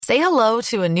Say hello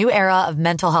to a new era of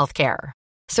mental health care.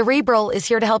 Cerebral is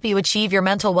here to help you achieve your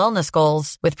mental wellness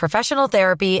goals with professional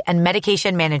therapy and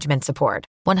medication management support.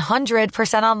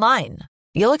 100% online.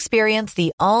 You'll experience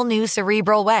the all-new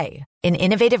Cerebral Way, an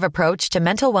innovative approach to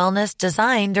mental wellness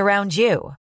designed around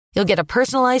you. You'll get a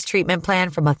personalized treatment plan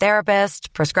from a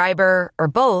therapist, prescriber, or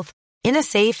both in a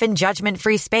safe and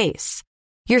judgment-free space.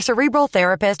 Your Cerebral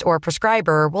therapist or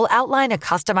prescriber will outline a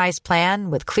customized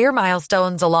plan with clear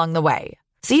milestones along the way,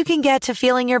 so you can get to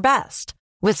feeling your best.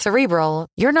 With Cerebral,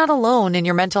 you're not alone in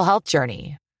your mental health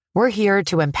journey. We're here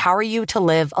to empower you to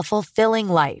live a fulfilling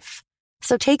life.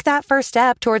 So take that first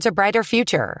step towards a brighter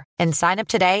future and sign up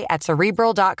today at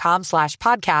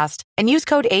Cerebral.com/podcast and use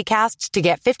code ACAST to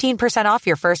get 15% off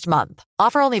your first month.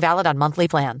 Offer only valid on monthly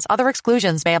plans. Other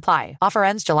exclusions may apply. Offer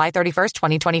ends July 31st,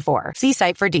 2024. See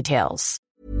site for details.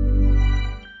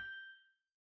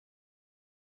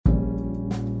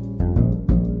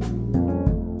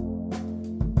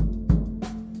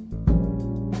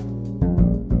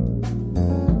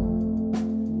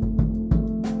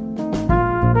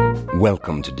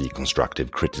 Welcome to Deconstructive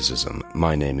Criticism.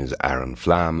 My name is Aaron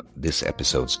Flam. This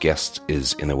episode's guest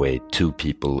is, in a way, two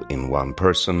people in one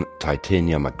person.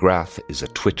 Titania McGrath is a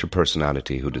Twitter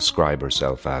personality who describes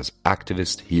herself as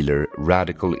activist, healer,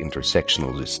 radical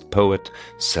intersectionalist poet,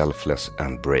 selfless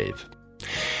and brave.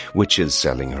 Which is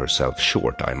selling herself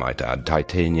short, I might add.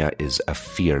 Titania is a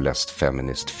fearless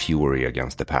feminist fury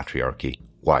against the patriarchy,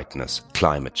 whiteness,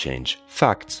 climate change,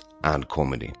 facts, and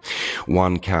comedy.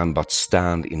 One can but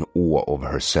stand in awe of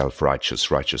her self-righteous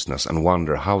righteousness and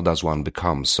wonder how does one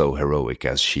become so heroic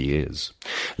as she is.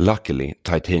 Luckily,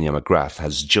 Titania McGrath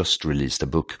has just released a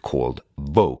book called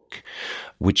Woke,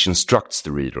 which instructs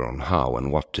the reader on how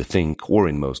and what to think, or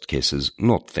in most cases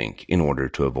not think, in order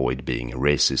to avoid being a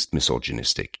racist,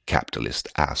 misogynistic, capitalist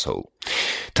asshole.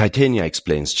 Titania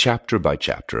explains chapter by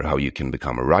chapter how you can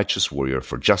become a righteous warrior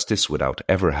for justice without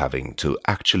ever having to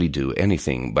actually do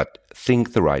anything but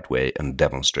think the right way and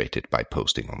demonstrate it by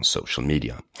posting on social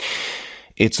media.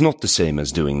 It's not the same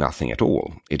as doing nothing at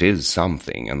all. It is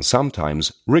something, and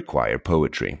sometimes require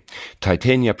poetry.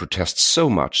 Titania protests so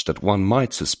much that one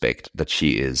might suspect that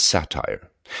she is satire.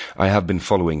 I have been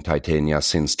following Titania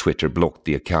since Twitter blocked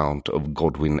the account of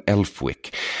Godwin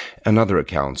Elfwick, another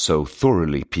account so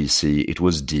thoroughly PC it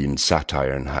was deemed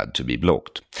satire and had to be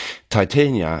blocked.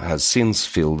 Titania has since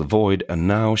filled the void, and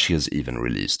now she has even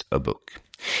released a book.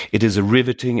 It is a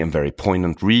riveting and very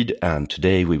poignant read, and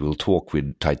today we will talk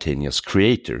with Titania's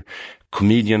creator,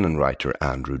 comedian and writer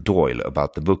Andrew Doyle,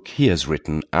 about the book he has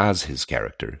written as his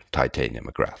character, Titania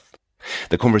McGrath.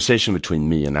 The conversation between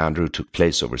me and Andrew took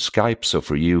place over Skype, so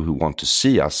for you who want to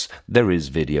see us, there is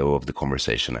video of the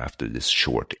conversation after this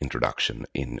short introduction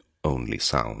in only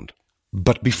sound.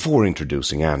 But before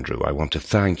introducing Andrew, I want to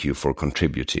thank you for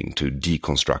contributing to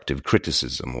deconstructive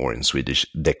criticism, or in Swedish,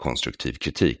 dekonstruktiv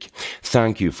kritik.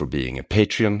 Thank you for being a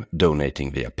Patreon,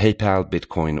 donating via PayPal,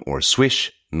 Bitcoin or Swish,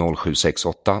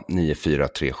 0768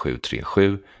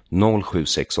 943737,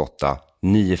 0768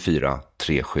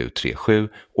 943737,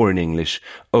 or in English,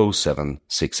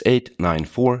 0768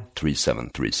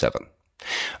 943737.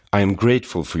 I am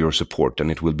grateful for your support, and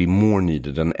it will be more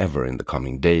needed than ever in the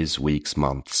coming days, weeks,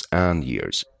 months, and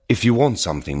years. If you want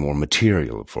something more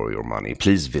material for your money,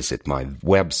 please visit my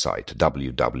website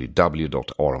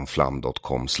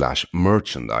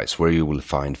www.aronflam.com/merchandise, where you will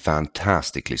find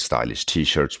fantastically stylish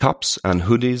t-shirts, cups, and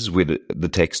hoodies with the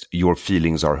text "Your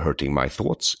feelings are hurting my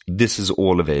thoughts." This is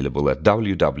all available at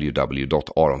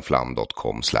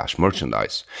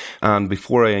www.aronflam.com/merchandise. And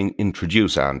before I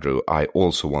introduce Andrew, I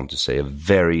also want to say a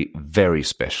very, very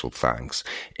special thanks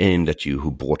aimed at you who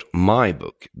bought my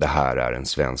book, Det här är en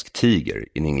svensk tiger,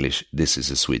 in English, This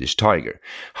is a Swedish Tiger.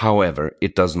 However,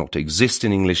 it does not exist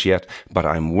in English yet, but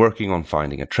I'm working on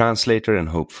finding a translator, and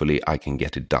hopefully I can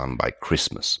get it done by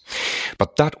Christmas.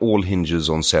 But that all hinges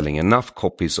on selling enough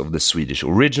copies of the Swedish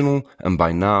original, and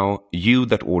by now, you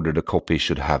that ordered a copy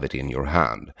should have it in your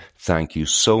hand. Thank you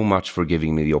so much for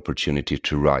giving me the opportunity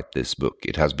to write this book.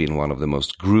 It has been one of the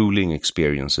most grueling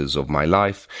experiences of my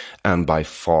life, and by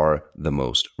far the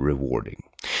most rewarding.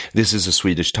 This is a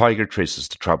Swedish Tiger traces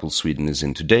the trouble Sweden is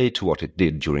in today to what it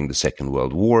did during the Second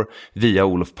World War, via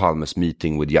Olof Palme's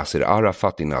meeting with Yasser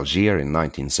Arafat in Alger in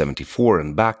 1974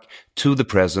 and back, to the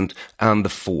present and the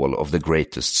fall of the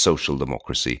greatest social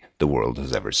democracy the world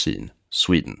has ever seen,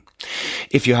 Sweden.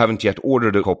 If you haven't yet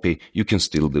ordered a copy, you can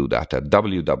still do that at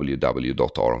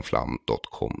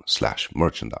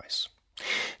www.aronflam.com/merchandise.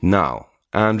 Now,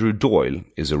 Andrew Doyle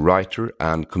is a writer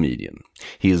and comedian.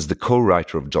 He is the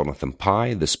co-writer of Jonathan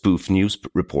Pie, the spoof news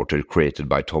reporter created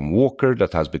by Tom Walker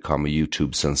that has become a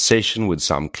YouTube sensation with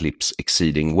some clips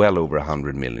exceeding well over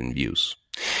 100 million views.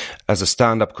 As a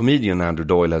stand-up comedian, Andrew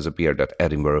Doyle has appeared at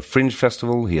Edinburgh Fringe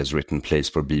Festival, he has written plays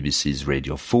for BBC's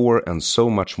Radio 4, and so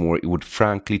much more. It would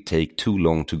frankly take too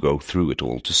long to go through it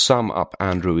all. To sum up,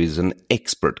 Andrew is an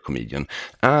expert comedian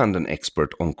and an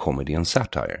expert on comedy and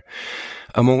satire.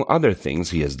 Among other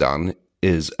things he has done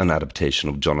is an adaptation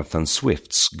of Jonathan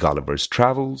Swift's Gulliver's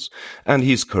Travels, and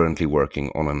he's currently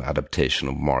working on an adaptation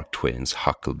of Mark Twain's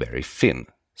Huckleberry Finn.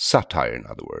 Satire, in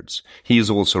other words. He is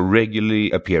also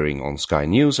regularly appearing on Sky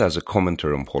News as a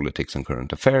commentator on politics and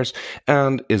current affairs,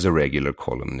 and is a regular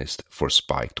columnist for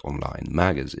Spiked Online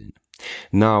magazine.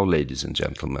 Now, ladies and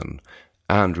gentlemen,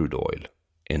 Andrew Doyle,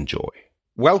 enjoy.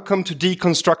 Welcome to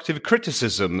Deconstructive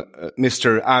Criticism,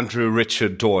 Mr. Andrew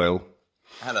Richard Doyle.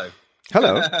 Hello.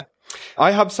 Hello.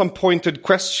 I have some pointed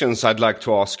questions I'd like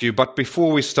to ask you, but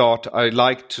before we start, I'd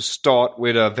like to start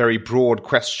with a very broad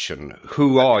question.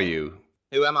 Who are you?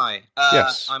 Who am I?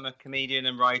 Yes. I'm a comedian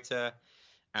and writer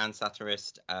and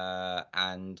satirist,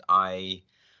 and I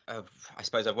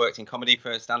suppose I've worked in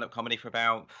stand-up comedy for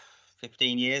about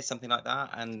 15 years, something like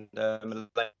that, and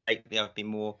lately I've been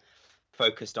more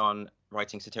focused on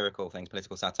writing satirical things,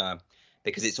 political satire,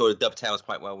 because it sort of dovetails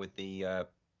quite well with the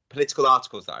political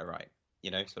articles that I write,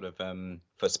 sort of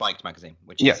for Spiked magazine,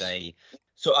 which is I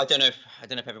don't know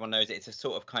if everyone knows it. It's a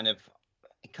sort of kind of,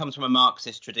 it comes from a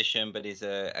Marxist tradition, but is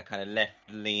a kind of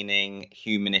left-leaning,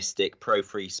 humanistic,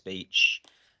 pro-free speech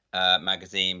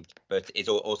magazine. But it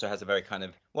also has a very kind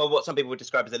of, what some people would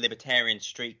describe as a libertarian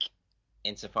streak,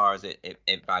 insofar as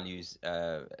it values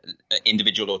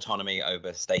individual autonomy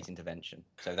over state intervention.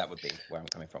 So that would be where I'm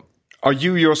coming from. Are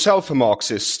you yourself a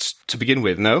Marxist to begin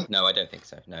with? No? No, I don't think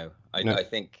so. No, I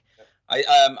think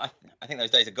I think those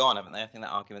days are gone, haven't they? I think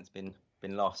that argument's been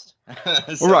lost.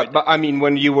 So all right, but I mean,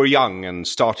 when you were young and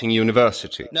starting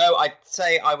university. No, I'd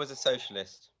say I was a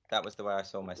socialist. That was the way I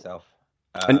saw myself.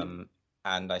 And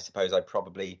I suppose I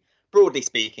probably, broadly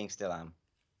speaking, still am.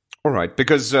 All right,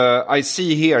 because I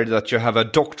see here that you have a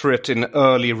doctorate in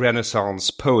early Renaissance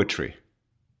poetry.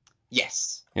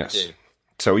 Yes. I do.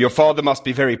 So your father must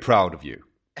be very proud of you.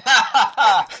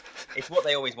 It's what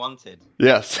they always wanted.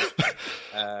 Yes.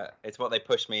 It's what they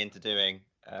pushed me into doing.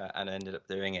 And I ended up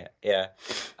doing it. Yeah,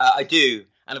 I do.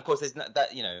 And of course, there's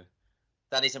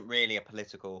that isn't really a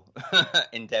political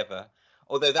endeavor.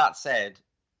 Although that said,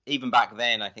 even back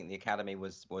then, I think the academy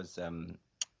was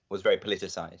very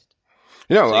politicized.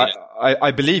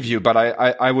 I believe you, but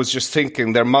I was just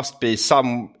thinking there must be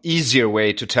some easier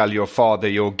way to tell your father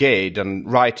you're gay than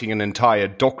writing an entire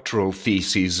doctoral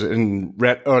thesis in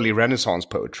early Renaissance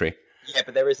poetry. Yeah,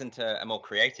 but there isn't a more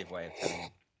creative way of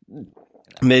telling him.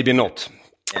 Maybe not.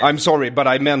 Yeah. I'm sorry, but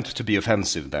I meant to be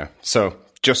offensive there. So,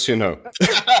 just so you know.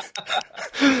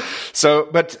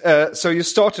 So you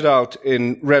started out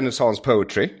in Renaissance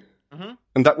poetry,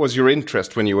 and that was your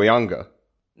interest when you were younger?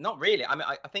 Not really. I mean,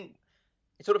 I think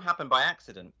it sort of happened by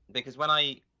accident, because when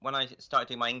I started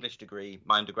doing my English degree,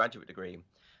 my undergraduate degree,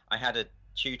 I had a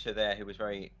tutor there who was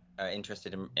very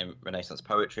interested in Renaissance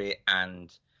poetry, and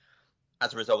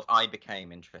as a result, I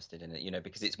became interested in it.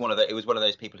 Because it was one of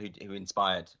those people who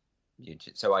inspired.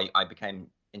 So I became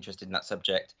interested in that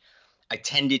subject. I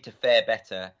tended to fare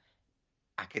better,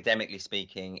 academically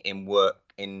speaking, in work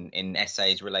in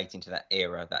essays relating to that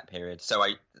era, that period. So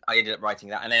I ended up writing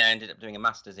that, and then I ended up doing a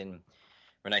master's in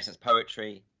Renaissance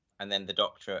poetry, and then the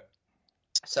doctorate.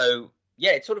 So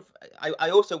yeah, it's sort of.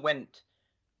 I also went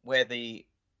where the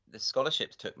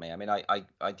scholarships took me. I mean,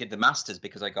 I did the master's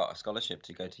because I got a scholarship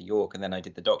to go to York, and then I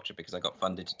did the doctorate because I got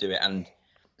funded to do it, and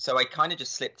so I kind of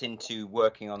just slipped into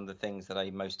working on the things that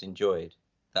I most enjoyed.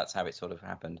 That's how it sort of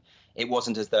happened. It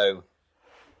wasn't as though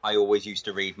I always used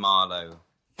to read Marlowe,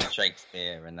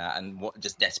 Shakespeare and that, and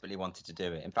just desperately wanted to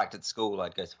do it. In fact, at school,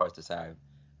 I'd go so far as to say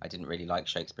I didn't really like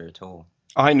Shakespeare at all.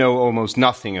 I know almost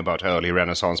nothing about early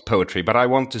Renaissance poetry, but I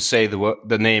want to say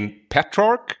the name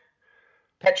Petrarch.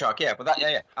 Petrarch, yeah. Well,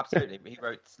 yeah, absolutely. He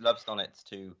wrote love sonnets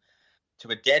to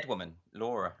a dead woman,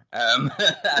 Laura.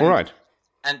 All right.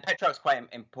 And Petrarch's quite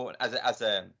important as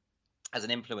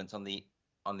an influence on the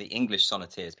English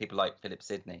sonneteers, people like Philip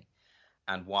Sidney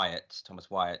and Thomas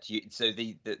Wyatt. So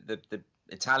the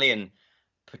Italian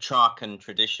Petrarchan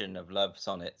tradition of love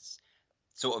sonnets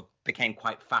sort of became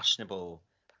quite fashionable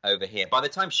over here. By the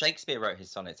time Shakespeare wrote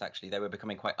his sonnets, actually, they were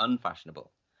becoming quite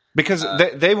unfashionable. Because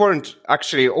they weren't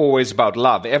actually always about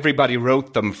love. Everybody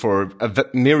wrote them for a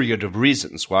myriad of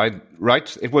reasons, right?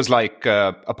 It was like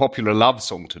a popular love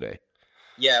song today.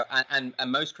 Yeah, and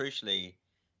most crucially,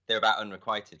 they're about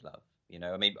unrequited love. You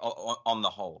know, I mean, on the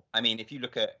whole. I mean, if you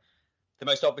look at the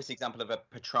most obvious example of a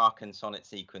Petrarchan sonnet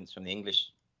sequence from the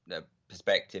English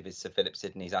perspective is Sir Philip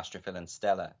Sidney's Astrophil and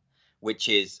Stella, which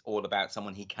is all about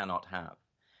someone he cannot have.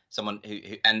 Someone who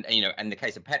and you know, in the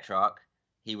case of Petrarch,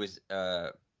 he was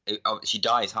she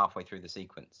dies halfway through the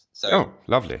sequence. So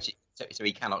lovely. So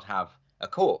he cannot have a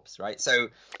corpse, right? So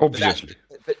obviously,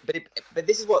 but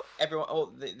this is what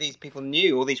everyone, these people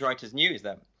knew, all these writers knew, is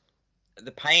that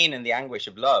the pain and the anguish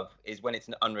of love is when it's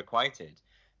unrequited.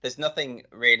 There's nothing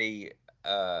really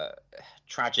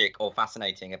tragic or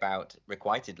fascinating about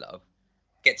requited love.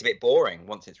 It gets a bit boring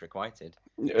once it's requited.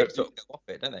 People sort of go off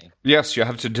it, don't they? Yes, you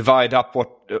have to divide up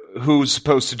who's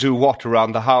supposed to do what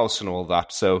around the house and all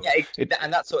that. So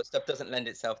and that sort of stuff doesn't lend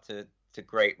itself to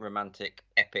great romantic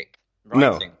epic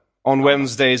writing. No. On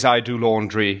Wednesdays, I do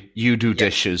laundry, you do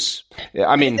dishes.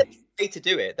 I mean, to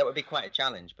do it, that would be quite a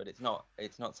challenge, but it's not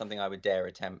something I would dare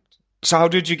attempt. So how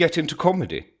did you get into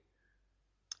comedy?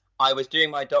 I was doing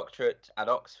my doctorate at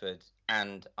Oxford,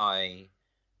 and I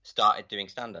started doing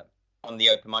stand-up on the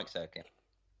open mic circuit,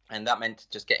 and that meant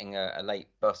just getting a late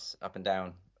bus up and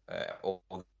down all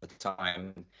the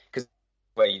time, because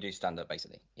where you do stand-up,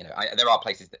 basically, you know, there are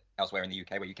places elsewhere in the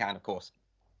UK where you can, of course,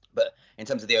 but in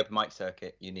terms of the open mic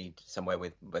circuit, you need somewhere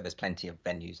where there's plenty of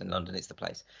venues, and London is the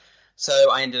place.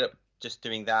 So I ended up just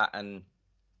doing that, and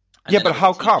but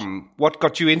how come? What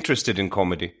got you interested in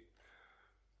comedy?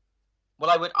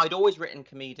 Well, I'd always written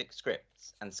comedic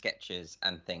scripts and sketches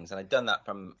and things, and I'd done that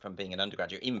from being an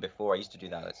undergraduate, even before. I used to do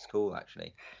that at school,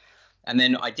 actually. And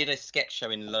then I did a sketch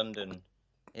show in London.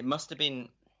 It must have been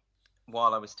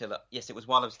while I was still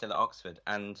at Oxford,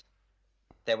 and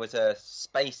there was a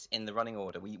space in the running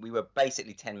order. We were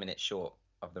basically 10 minutes short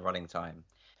of the running time,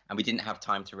 and we didn't have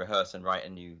time to rehearse and write a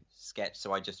new sketch,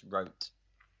 so I just wrote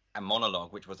a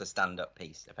monologue, which was a stand-up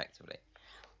piece, effectively.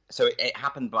 So it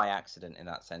happened by accident in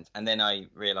that sense. And then I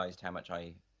realised how much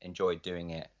I enjoyed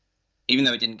doing it, even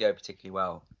though it didn't go particularly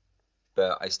well.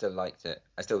 But I still liked it.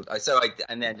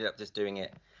 And ended up just doing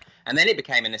it. And then it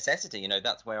became a necessity. You know,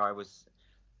 that's where I was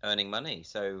earning money.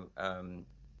 So,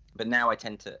 but now I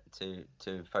tend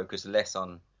to focus less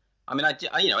on. I mean, I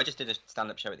just did a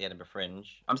stand-up show at the Edinburgh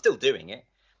Fringe. I'm still doing it.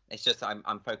 It's just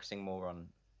I'm focusing more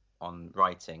on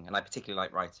writing, and I particularly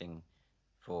like writing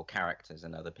for characters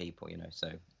and other people. You know,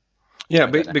 so. Yeah,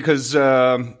 because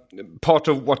part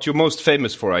of what you're most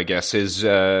famous for, I guess, is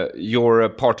you're a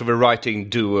part of a writing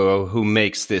duo who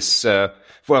makes this,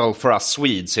 well, for us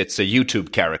Swedes, it's a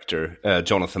YouTube character,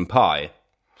 Jonathan Pye.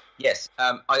 Yes,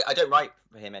 I don't write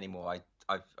for him anymore.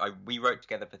 We wrote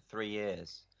together for 3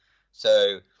 years.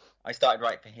 So I started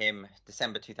writing for him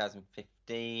December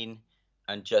 2015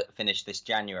 and just finished this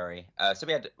January. So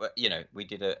we had, we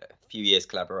did a few years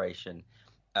collaboration.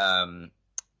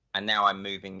 And now I'm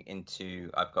moving into.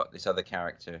 I've got this other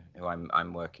character who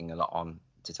I'm working a lot on,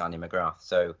 Titania McGrath.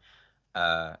 So,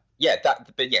 but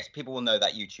yes, people will know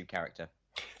that YouTube character.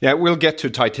 Yeah, we'll get to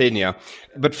Titania,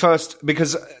 but first,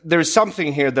 because there is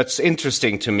something here that's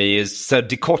interesting to me, is the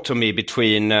dichotomy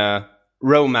between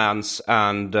romance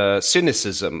and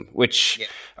cynicism, which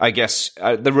I guess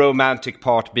the romantic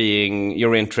part being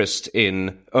your interest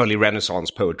in early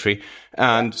Renaissance poetry,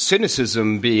 and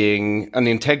cynicism being an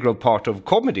integral part of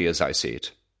comedy, as I see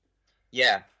it.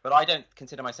 Yeah, but I don't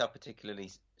consider myself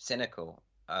particularly cynical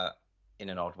in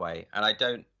an odd way, and I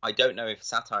don't know if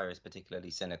satire is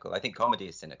particularly cynical. I think comedy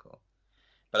is cynical,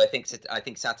 but I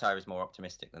think satire is more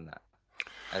optimistic than that.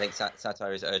 I think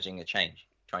satire is urging a change,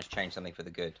 trying to change something for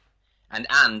the good.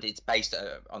 And it's based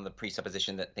on the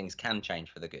presupposition that things can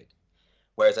change for the good,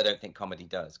 whereas I don't think comedy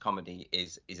does. Comedy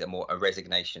is a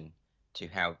resignation to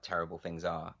how terrible things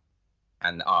are,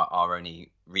 and our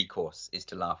only recourse is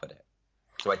to laugh at it.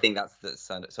 So I think that's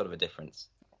sort of a difference.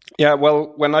 Yeah,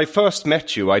 well, when I first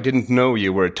met you, I didn't know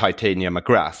you were Titania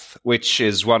McGrath, which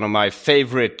is one of my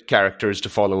favorite characters to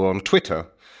follow on Twitter,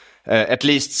 at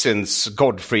least since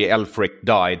Godfrey Elfric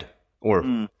died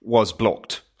or was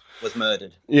blocked. Was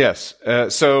murdered. Yes.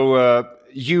 So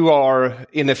you are,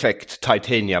 in effect,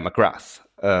 Titania McGrath.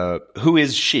 Who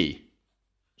is she?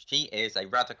 She is a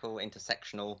radical,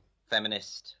 intersectional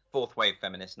feminist, fourth-wave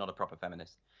feminist, not a proper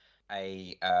feminist.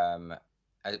 A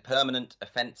permanent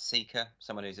offence seeker,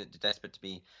 someone who's desperate to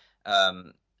be.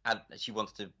 She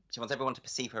wants everyone to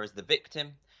perceive her as the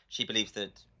victim. She believes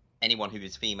that anyone who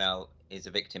is female is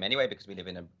a victim anyway, because we live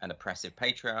in an oppressive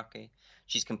patriarchy.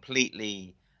 She's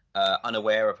completely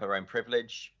unaware of her own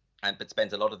privilege, but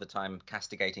spends a lot of the time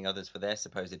castigating others for their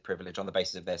supposed privilege on the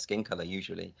basis of their skin color,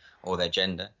 usually, or their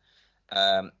gender,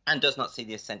 and does not see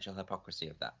the essential hypocrisy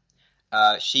of that.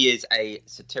 She is a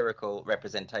satirical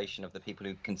representation of the people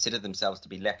who consider themselves to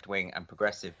be left-wing and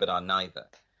progressive, but are neither.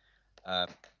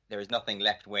 There is nothing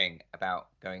left-wing about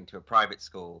going to a private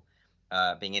school,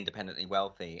 being independently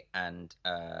wealthy, and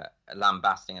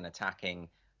lambasting and attacking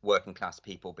working-class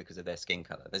people because of their skin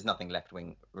color. There's nothing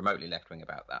left-wing, remotely left-wing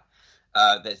about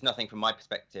that. There's nothing, from my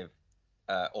perspective,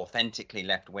 authentically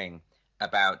left-wing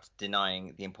about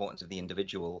denying the importance of the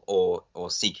individual or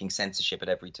seeking censorship at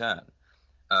every turn.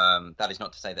 That is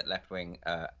not to say that left-wing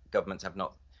governments have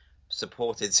not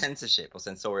supported censorship or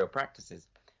censorial practices,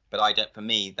 but for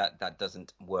me, that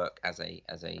doesn't work as a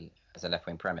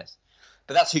left-wing premise.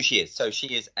 But that's who she is. So she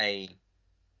is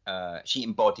she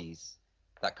embodies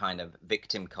that kind of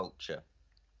victim culture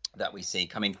that we see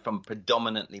coming from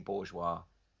predominantly bourgeois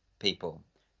people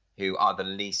who are the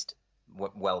least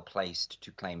well placed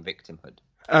to claim victimhood.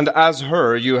 And as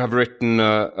her, you have written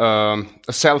a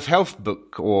self-help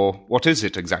book, or what is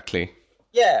it exactly?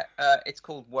 Yeah, it's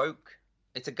called Woke.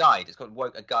 It's a guide. It's called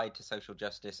Woke, A Guide to Social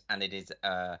Justice, and it is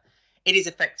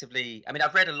effectively. I mean,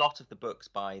 I've read a lot of the books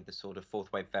by the sort of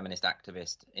fourth wave feminist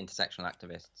activists, intersectional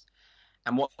activists,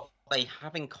 and what they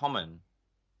have in common,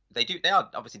 they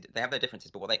have their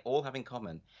differences, but what they all have in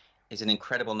common is an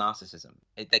incredible narcissism.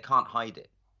 They can't hide it.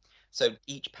 So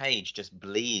each page just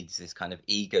bleeds this kind of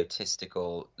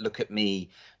egotistical, look at me,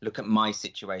 look at my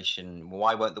situation.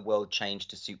 Why won't the world change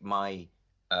to suit my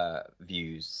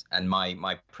views and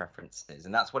my preferences?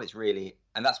 And that's what it's really,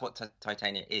 and that's what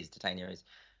Titania is. Titania is,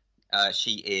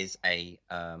 she is a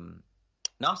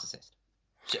narcissist,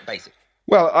 basically.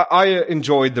 Well, I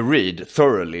enjoyed the read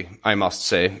thoroughly, I must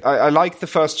say. I like the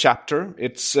first chapter.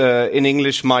 It's in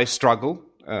English, My Struggle.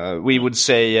 We would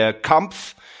say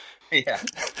Kampf. Yeah.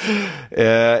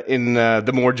 In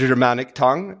the more Germanic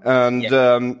tongue.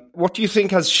 And what do you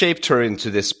think has shaped her into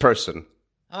this person?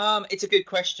 It's a good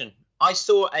question. I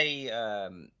saw a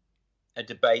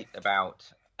debate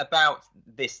about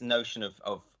this notion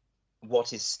of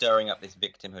what is stirring up this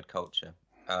victimhood culture.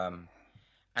 And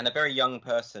a very young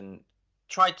person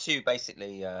tried to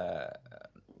basically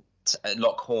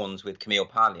lock horns with Camille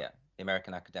Paglia, the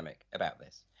American academic, about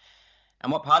this.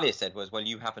 And what Paglia said was, well,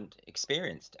 you haven't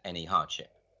experienced any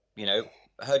hardship. You know,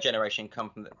 her generation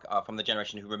come from the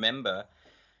generation who remember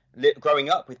growing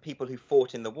up with people who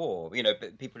fought in the war, you know,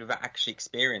 people who've actually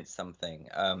experienced something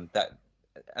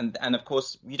and of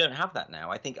course, you don't have that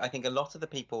now. I think a lot of the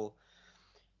people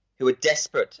who are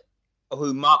desperate,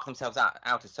 who mark themselves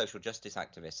out as social justice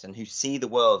activists and who see the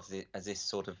world as this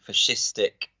sort of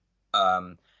fascistic,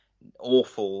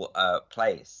 awful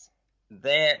place,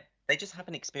 they just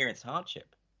haven't experienced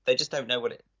hardship. They just don't know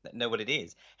what it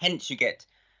is. Hence, you get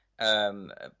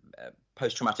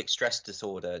post-traumatic stress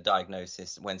disorder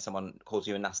diagnosis when someone calls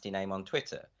you a nasty name on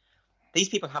Twitter. These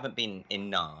people haven't been in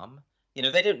NAM. You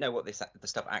know, they don't know what the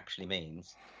stuff actually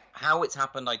means. How it's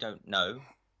happened, I don't know.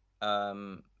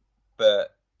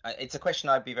 But it's a question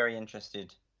I'd be very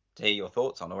interested to hear your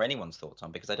thoughts on, or anyone's thoughts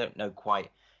on, because I don't know quite.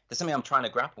 There's something I'm trying to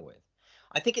grapple with.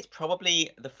 I think it's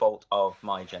probably the fault of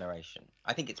my generation.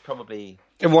 I think it's probably...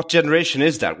 And what generation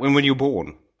is that? When were you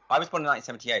born? I was born in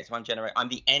 1978, so I'm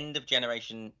the end of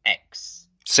Generation X.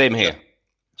 Same here.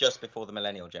 Just before the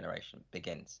millennial generation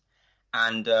begins.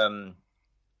 And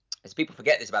as people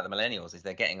forget this about the millennials, is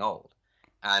they're getting old.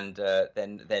 And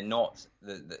then they're not,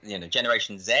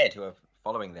 Generation Z, who are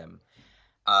following them,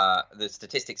 the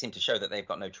statistics seem to show that they've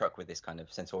got no truck with this kind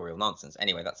of sensorial nonsense.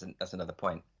 Anyway, that's another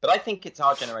point. But I think it's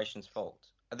our generation's fault.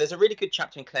 There's a really good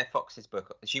chapter in Claire Fox's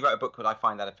book. She wrote a book called I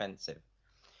Find That Offensive.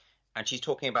 And she's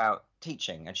talking about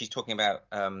teaching, and she's talking about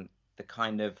the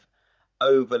kind of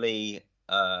overly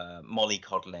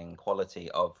mollycoddling quality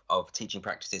of teaching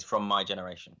practices from my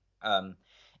generation.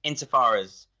 Insofar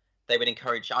as they would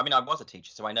encourage, I mean, I was a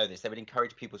teacher, so I know this, they would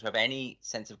encourage people to have any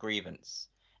sense of grievance,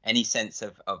 any sense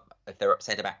of if they're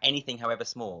upset about anything, however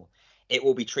small, it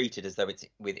will be treated as though it's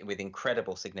with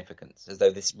incredible significance, as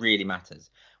though this really matters.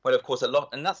 Well, of course, a lot,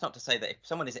 and that's not to say that if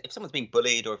someone's being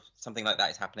bullied or if something like that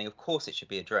is happening, of course it should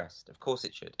be addressed. Of course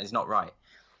it should. And it's not right.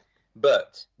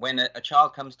 But when a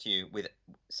child comes to you with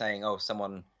saying, "Oh,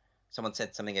 someone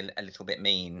said something a little bit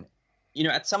mean," you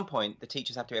know, at some point the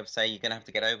teachers have to be able to say, "You're going to have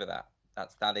to get over that.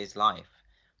 That is life."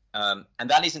 And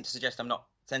that isn't to suggest I'm not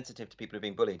sensitive to people who are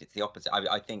being bullied. It's the opposite.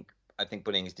 I think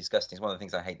bullying is disgusting. It's one of the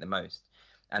things I hate the most.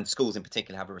 And schools in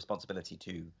particular have a responsibility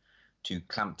to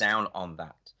clamp down on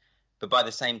that. But by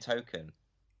the same token...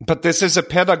 But this is a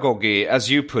pedagogy, as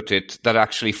you put it, that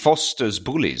actually fosters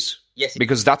bullies. Yes.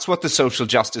 Because that's what the social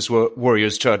justice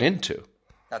warriors turn into.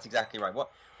 That's exactly right.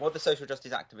 What the social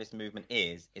justice activist movement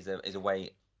is a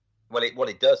way... Well, what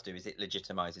it does do is it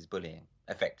legitimizes bullying,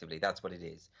 effectively. That's what it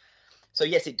is. So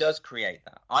yes, it does create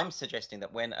that. I'm suggesting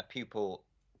that when a pupil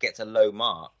gets a low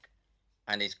mark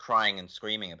and is crying and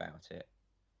screaming about it,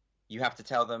 you have to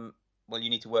tell them, well, you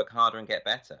need to work harder and get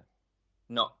better.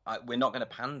 We're not going to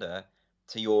pander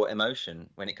to your emotion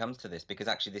when it comes to this, because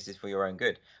actually this is for your own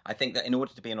good. I think that in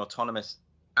order to be an autonomous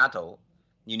adult,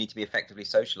 you need to be effectively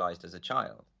socialized as a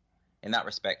child. In that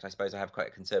respect, I suppose I have quite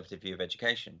a conservative view of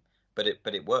education, but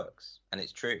it works and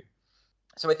it's true.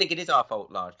 So I think it is our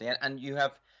fault largely,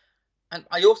 and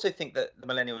I also think that the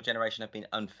millennial generation have been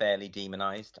unfairly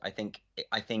demonized. I think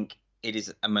it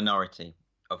is a minority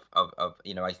of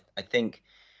I think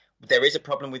there is a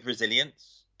problem with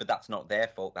resilience, but that's not their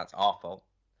fault. That's our fault.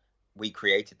 We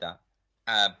created that.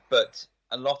 But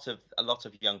a lot of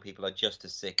young people are just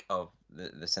as sick of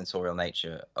the censorial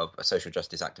nature of social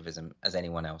justice activism as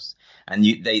anyone else, and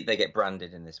they get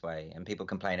branded in this way. And people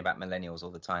complain about millennials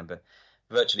all the time, but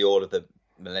virtually all of the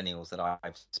millennials that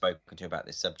I've spoken to about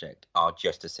this subject are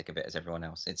just as sick of it as everyone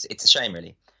else. It's a shame,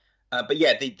 really. But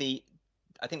yeah,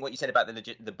 I think what you said about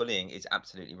the bullying is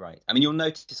absolutely right. I mean, you'll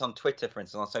notice on Twitter, for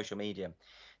instance, on social media,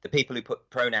 the people who put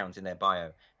pronouns in their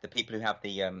bio, the people who have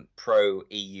the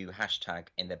pro-EU hashtag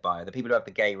in their bio, the people who have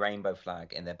the gay rainbow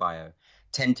flag in their bio,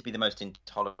 tend to be the most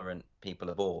intolerant people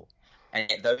of all. And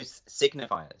yet those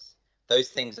signifiers, those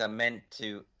things are meant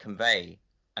to convey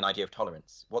an idea of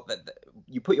tolerance.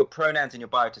 You put your pronouns in your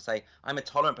bio to say, I'm a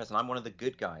tolerant person, I'm one of the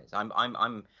good guys,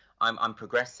 I'm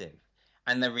progressive.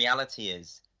 And the reality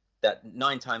is that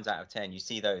 9 times out of 10, you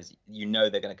see those, you know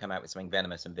they're going to come out with something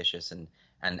venomous and vicious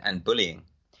and bullying.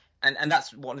 And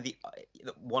that's one of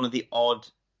the odd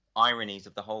ironies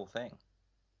of the whole thing.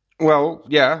 Well,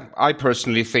 yeah, I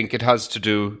personally think it has to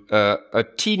do a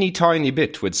teeny tiny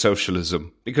bit with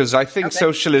socialism, because I think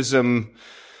socialism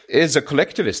is a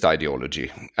collectivist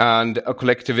ideology and a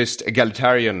collectivist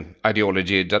egalitarian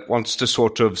ideology that wants to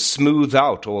sort of smooth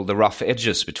out all the rough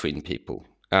edges between people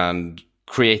and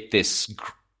create this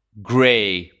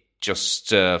grey,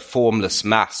 just formless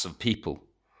mass of people.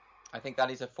 I think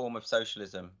that is a form of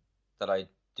socialism that I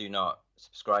do not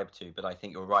subscribe to, but I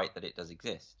think you're right that it does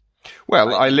exist.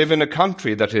 Well, I live in a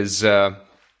country that is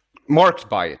marked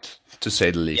by it, to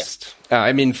say the least. Yeah.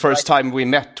 I mean, first time we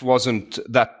met wasn't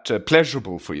that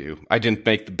pleasurable for you. I didn't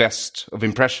make the best of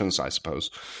impressions, I suppose.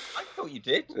 I thought you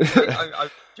did. I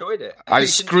enjoyed it. I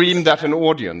screamed at an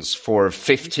audience for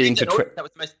 15 to 20. That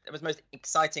was the most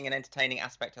exciting and entertaining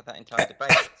aspect of that entire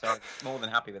debate. So I'm more than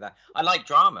happy with that. I like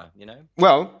drama, you know.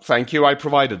 Well, thank you. I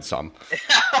provided some.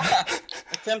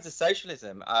 In terms of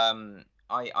socialism,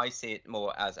 I see it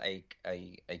more as a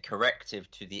corrective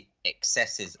to the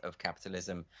excesses of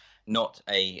capitalism, not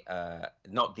the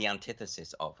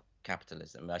antithesis of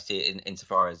capitalism. I see it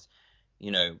insofar as, you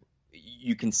know,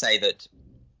 you can say that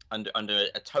under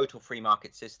a total free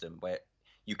market system where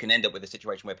you can end up with a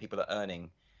situation where people are earning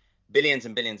billions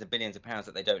and billions and billions of pounds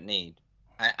that they don't need.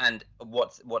 And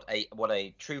what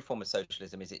a true form of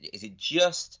socialism is it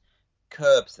just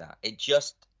curbs that. It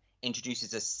just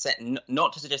introduces a set,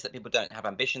 not to suggest that people don't have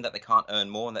ambition, that they can't earn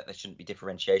more, and that there shouldn't be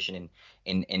differentiation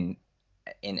in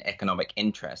economic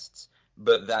interests,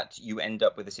 but that you end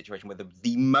up with a situation where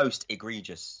the most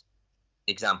egregious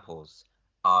examples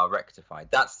are rectified.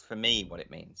 That's, for me, what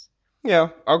it means. Yeah,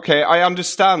 okay, I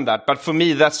understand that, but for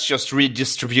me that's just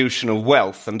redistribution of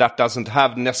wealth, and that doesn't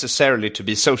have necessarily to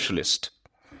be socialist.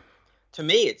 To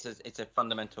me, it's a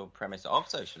fundamental premise of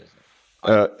socialism.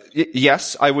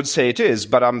 Yes, I would say it is,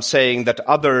 but I'm saying that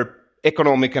other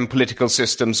economic and political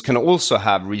systems can also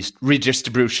have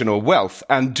redistribution of wealth,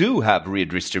 and do have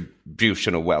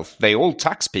redistribution of wealth. They all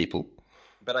tax people.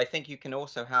 But I think you can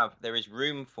also there is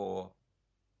room for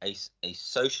a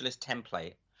socialist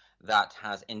template that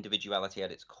has individuality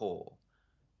at its core,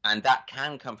 and that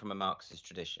can come from a Marxist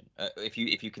tradition. If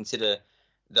you consider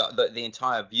the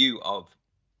entire view of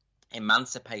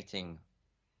emancipating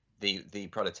the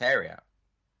proletariat,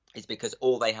 is because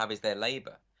all they have is their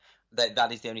labor.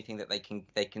 That is the only thing that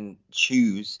they can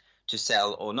choose to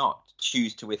sell or not,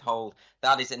 choose to withhold.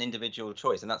 That is an individual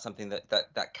choice, and that's something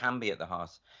that can be at the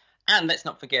heart. And let's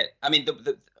not forget, I mean,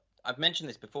 I've mentioned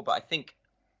this before, but I think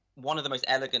one of the most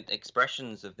elegant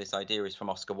expressions of this idea is from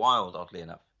Oscar Wilde, oddly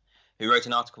enough, who wrote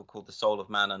an article called The Soul of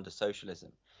Man Under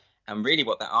Socialism. And really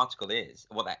what that article is,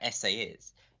 what that essay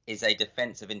is a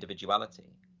defense of individuality.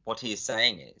 What he is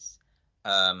saying is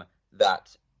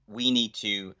that we need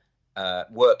to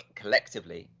work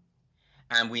collectively,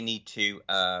 and we need to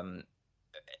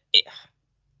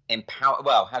empower.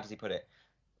 Well, how does he put it?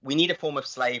 We need a form of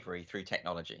slavery through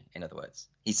technology. In other words,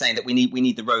 he's saying that we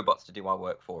need the robots to do our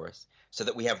work for us, so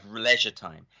that we have leisure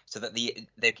time, so that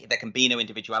there can be no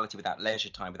individuality without leisure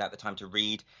time, without the time to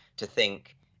read, to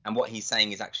think, And what he's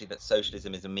saying is actually that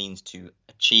socialism is a means to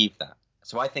achieve that.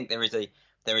 So I think there is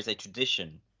a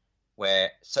tradition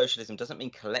where socialism doesn't mean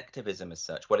collectivism as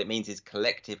such. What it means is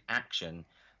collective action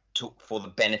for the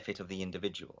benefit of the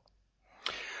individual.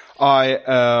 I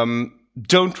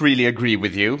don't really agree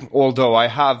with you, although I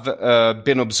have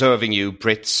been observing you,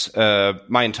 Brits,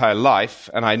 my entire life,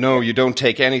 and I know you don't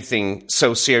take anything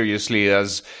so seriously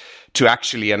as to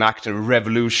actually enact a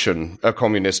revolution, a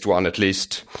communist one at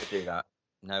least. To do that.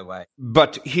 No way.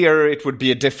 But here it would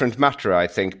be a different matter, I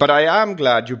think. But I am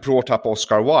glad you brought up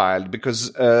Oscar Wilde,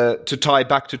 because to tie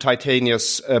back to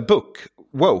Titania's book,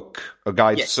 Woke, A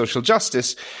Guide to Social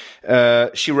Justice,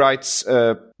 she writes,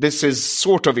 this is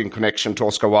sort of in connection to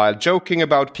Oscar Wilde, joking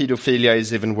about pedophilia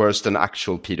is even worse than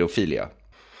actual pedophilia.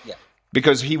 Yeah.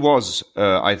 Because he was,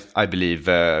 I believe,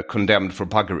 condemned for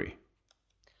buggery.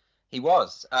 He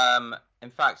was.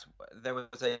 In fact, there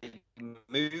was a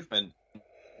movement.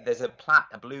 There's a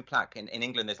blue plaque in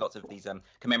England. There's lots of these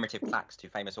commemorative plaques to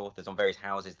famous authors on various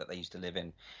houses that they used to live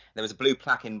in. There was a blue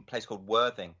plaque in a place called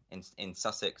Worthing in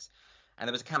Sussex, and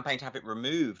there was a campaign to have it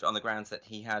removed on the grounds that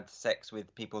he had sex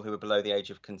with people who were below the age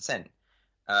of consent.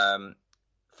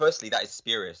 Firstly, that is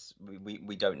spurious.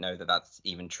 We don't know that that's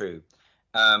even true.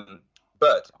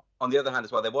 But on the other hand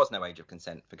as well, there was no age of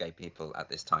consent for gay people at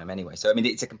this time anyway. So, I mean,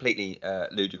 it's a completely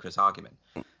ludicrous argument.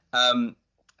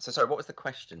 So sorry, what was the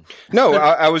question? No,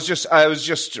 I was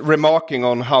just remarking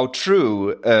on how true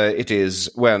it is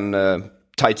when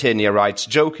Titania writes,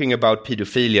 joking about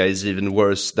pedophilia is even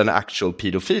worse than actual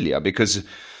pedophilia, because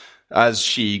as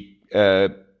she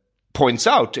points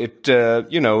out, it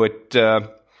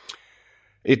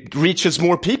reaches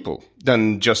more people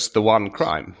than just the one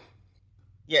crime.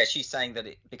 Yeah, she's saying that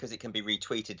because it can be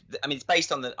retweeted. I mean, it's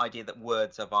based on the idea that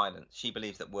words are violence. She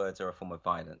believes that words are a form of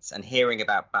violence, and hearing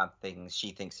about bad things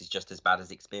she thinks is just as bad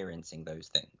as experiencing those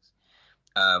things,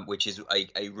 which is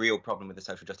a real problem with the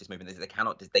social justice movement. Is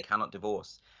they cannot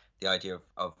divorce the idea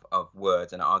of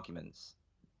words and arguments.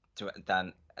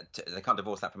 They can't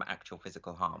divorce that from actual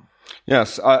physical harm.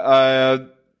 Yes,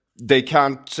 they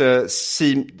can't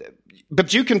seem.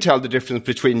 But you can tell the difference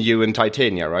between you and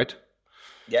Titania, right?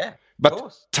 Yeah.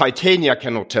 But Titania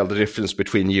cannot tell the difference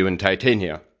between you and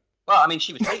Titania. Well, I mean,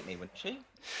 she would hate me, wouldn't she?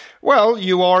 Well,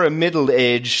 you are a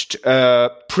middle-aged,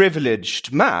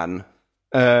 privileged man.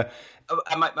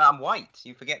 I'm white.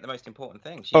 You forget the most important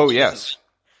thing. She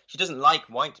doesn't like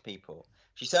white people.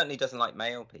 She certainly doesn't like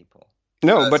male people.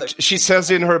 No, but she says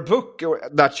in her book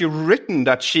that you've written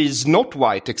that she's not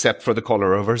white except for the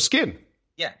color of her skin.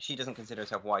 Yeah, she doesn't consider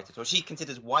herself white at all. She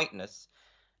considers whiteness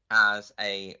as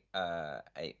a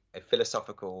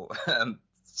philosophical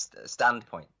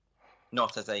standpoint,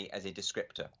 not as a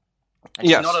descriptor. And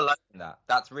she's not alone in that.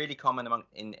 That's really common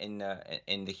in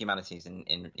the humanities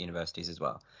in universities as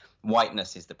well.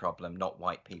 Whiteness is the problem, not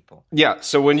white people. Yeah,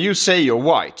 so when you say you're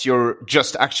white, you're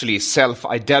just actually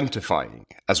self-identifying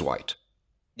as white.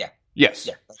 Yeah. Yes.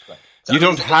 Yeah, that's right. So you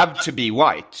don't have to be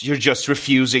white. You're just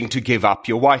refusing to give up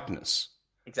your whiteness.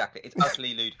 Exactly. It's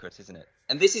utterly ludicrous, isn't it?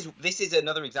 And this is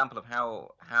another example of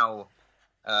how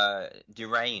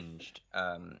deranged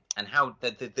and how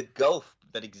the gulf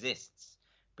that exists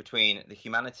between the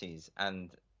humanities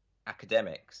and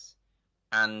academics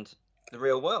and the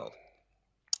real world.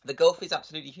 The gulf is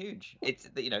absolutely huge. It's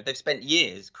they've spent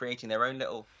years creating their own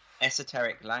little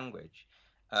esoteric language,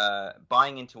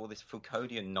 buying into all this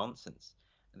Foucauldian nonsense,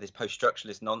 this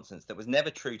post-structuralist nonsense that was never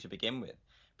true to begin with.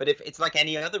 But if it's like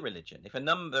any other religion, if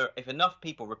enough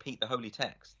people repeat the holy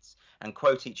texts and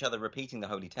quote each other repeating the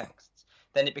holy texts,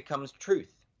 then it becomes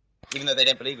truth. Even though they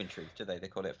don't believe in truth, do they? They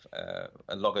call it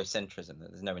a logocentrism. That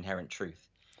there's no inherent truth.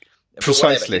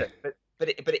 Precisely. But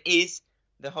it is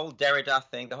the whole Derrida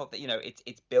thing. The whole thing,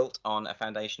 it's built on a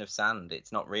foundation of sand.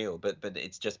 It's not real, but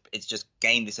it's just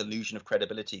gained this illusion of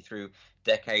credibility through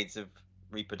decades of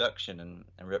reproduction and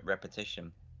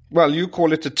repetition. Well, you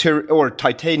call it or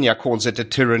Titania calls it a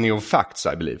tyranny of facts,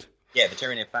 I believe. Yeah, the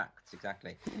tyranny of facts,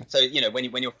 exactly. So,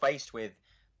 when you're faced with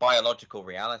biological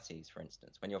realities, for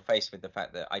instance, when you're faced with the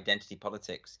fact that identity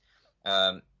politics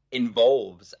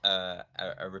involves a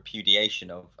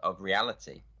repudiation of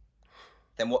reality,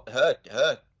 then what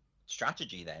her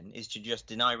strategy then is to just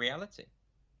deny reality.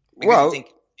 Because it's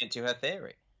into her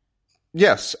theory.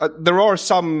 Yes, there are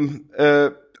some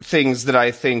things that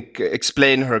I think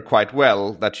explain her quite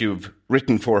well that you've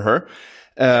written for her.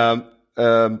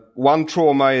 One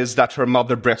trauma is that her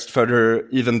mother breastfed her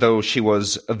even though she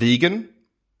was a vegan.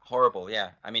 Horrible,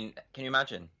 yeah. I mean, can you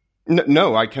imagine?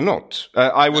 No, I cannot.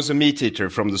 I was a meat eater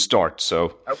from the start,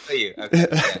 so... Oh, for you? Okay.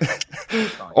 Yeah.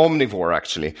 Omnivore,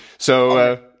 actually.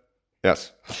 So,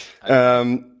 yes.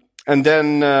 And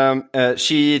then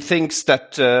she thinks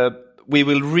that we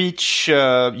will reach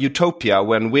utopia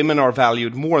when women are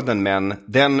valued more than men.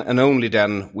 Then and only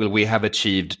then will we have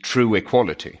achieved true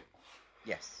equality.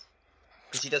 Yes.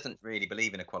 Because she doesn't really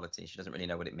believe in equality. She doesn't really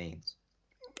know what it means.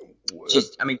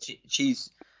 She's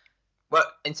well,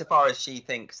 insofar as she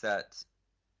thinks that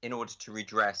in order to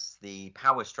redress the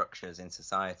power structures in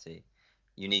society,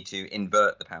 you need to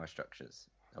invert the power structures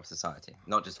of society,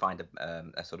 not just find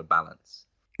a sort of balance.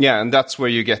 Yeah, and that's where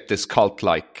you get this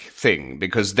cult-like thing,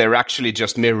 because they're actually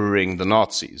just mirroring the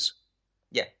Nazis.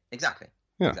 Yeah, exactly.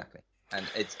 Yeah. Exactly. And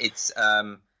it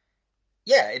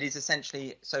is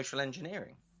essentially social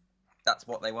engineering. That's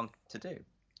what they want to do.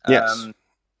 Yes.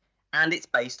 And it's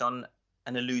based on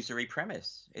an illusory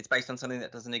premise. It's based on something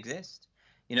that doesn't exist.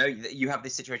 You know, you have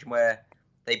this situation where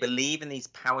they believe in these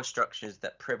power structures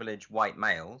that privilege white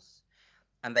males,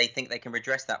 and they think they can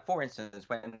redress that. For instance,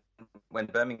 when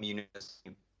Birmingham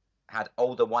University had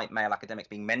older white male academics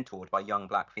being mentored by young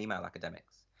black female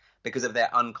academics because of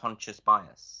their unconscious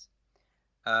bias.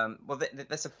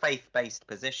 That's a faith-based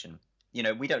position. You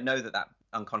know, we don't know that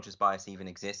unconscious bias even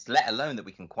exists, let alone that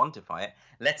we can quantify it,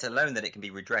 let alone that it can be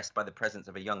redressed by the presence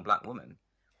of a young black woman.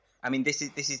 I mean, this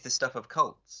is the stuff of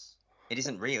cults. It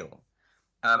isn't real.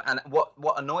 And what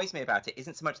annoys me about it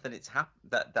isn't so much that it's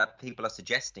that people are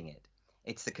suggesting it.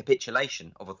 It's the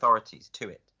capitulation of authorities to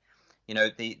it. You know,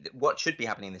 what should be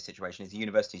happening in this situation is the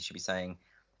universities should be saying,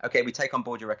 okay, we take on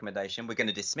board your recommendation. We're going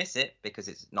to dismiss it because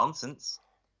it's nonsense.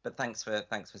 But thanks for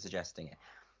suggesting it.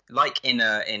 Like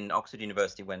in Oxford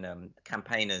University, when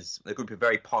campaigners, a group of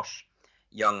very posh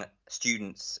young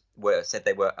students said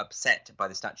they were upset by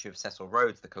the statue of Cecil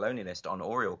Rhodes, the colonialist, on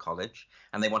Oriel College,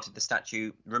 and they wanted the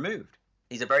statue removed.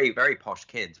 These are very, very posh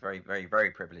kids, very, very,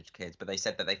 very privileged kids, but they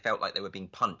said that they felt like they were being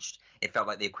punched. It felt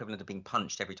like the equivalent of being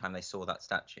punched every time they saw that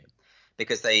statue,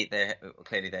 because they're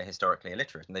historically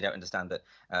illiterate and they don't understand that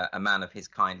a man of his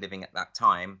kind living at that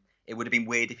time, it would have been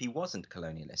weird if he wasn't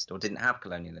colonialist or didn't have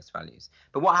colonialist values.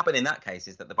 But what happened in that case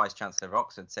is that the Vice Chancellor of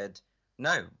Oxford said,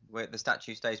 no, the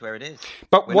statue stays where it is.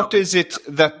 But what is it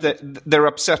that they're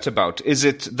upset about? Is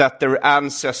it that their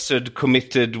ancestors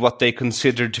committed what they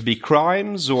considered to be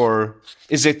crimes? Or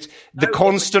is it the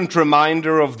constant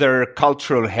reminder of their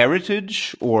cultural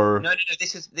heritage? Or No.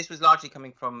 This was largely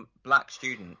coming from black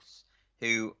students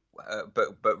who,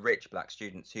 but rich black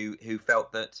students who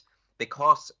felt that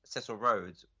because Cecil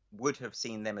Rhodes would have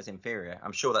seen them as inferior,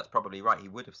 I'm sure that's probably right, he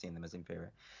would have seen them as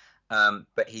inferior,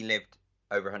 but he lived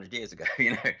over 100 years ago,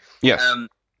 you know. Yes.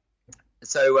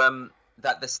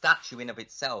 That the statue in of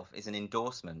itself is an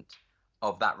endorsement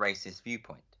of that racist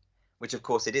viewpoint, which of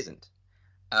course it isn't.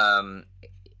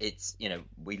 It's, you know,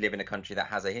 we live in a country that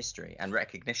has a history, and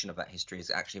recognition of that history is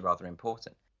actually rather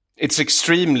important. It's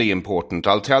extremely important,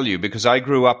 I'll tell you, because I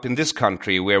grew up in this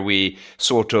country where we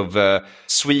sort of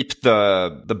sweep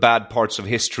the bad parts of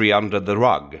history under the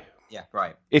rug. Yeah,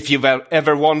 right. If you've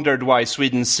ever wondered why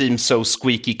Sweden seems so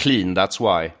squeaky clean, that's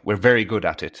why. We're very good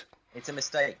at it. It's a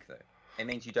mistake, though. It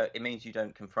means you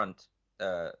don't confront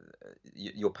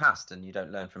your past, and you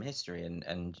don't learn from history,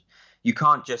 and you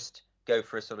can't just go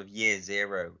for a sort of year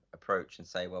zero approach and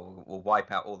say, well, we'll wipe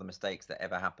out all the mistakes that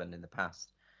ever happened in the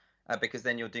past, because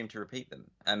then you're doomed to repeat them.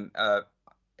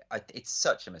 It's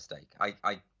such a mistake.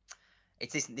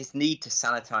 It's this need to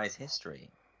sanitize history,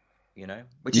 you know,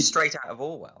 which is straight out of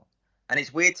Orwell. And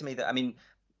it's weird to me that, I mean,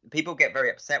 people get very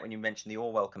upset when you mention the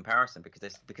Orwell comparison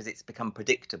because it's become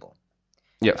predictable.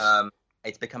 Yes.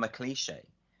 It's become a cliche.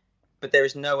 But there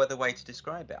is no other way to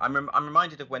describe it. I'm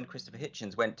reminded of when Christopher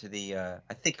Hitchens went to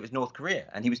I think it was North Korea,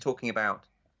 and he was talking about,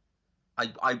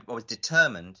 I was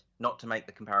determined not to make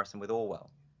the comparison with Orwell.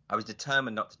 I was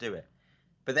determined not to do it.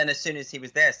 But then as soon as he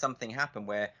was there, something happened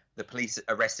where the police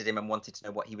arrested him and wanted to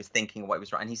know what he was thinking or what he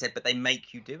was right. And he said, but they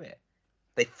make you do it.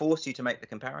 They force you to make the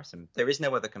comparison. There is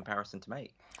no other comparison to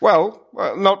make. Well,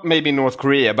 not maybe North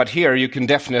Korea, but here you can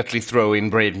definitely throw in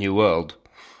Brave New World.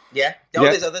 Yeah. Oh,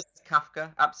 yeah. There's others.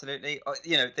 Kafka, absolutely.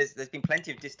 You know, there's been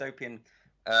plenty of dystopian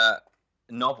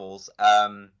novels.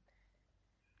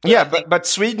 But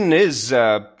Sweden is,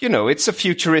 it's a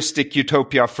futuristic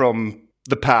utopia from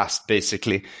the past,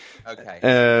 basically.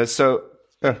 Okay.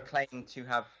 Claim to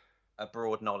have a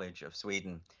broad knowledge of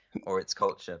Sweden or its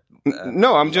culture.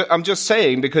 No, I'm just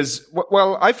saying because,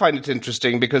 well, I find it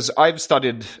interesting because I've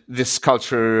studied this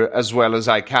culture as well as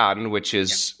I can, which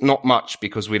is not much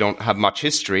because we don't have much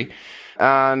history.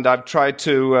 And I've tried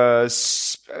to,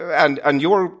 and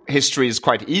your history is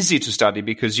quite easy to study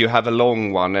because you have a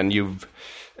long one and you've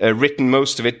written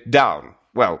most of it down.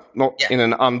 Well, not in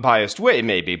an unbiased way,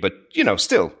 maybe, but,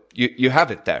 still, you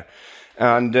have it there.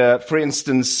 And for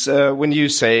instance, when you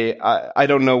say, I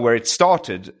don't know where it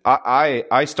started,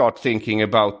 I start thinking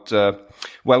about,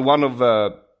 one of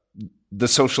the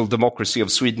social democracy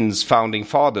of Sweden's founding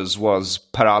fathers was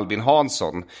Per Albin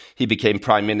Hansson. He became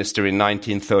prime minister in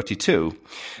 1932.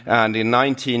 And in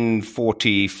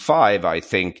 1945, I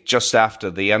think, just after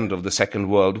the end of the Second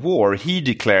World War, he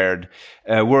declared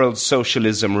world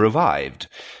socialism revived.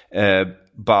 And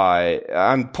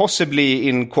possibly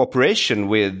in cooperation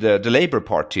with the Labour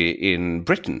Party in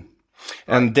Britain.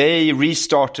 And they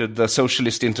restarted the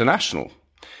Socialist International,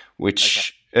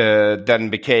 which then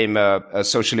became a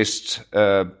socialist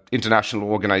international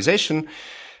organization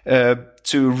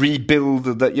to rebuild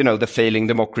the failing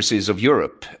democracies of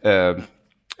Europe,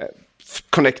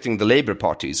 connecting the Labour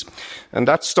parties. And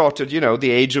that started,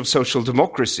 the age of social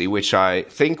democracy, which I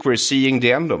think we're seeing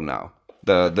the end of now.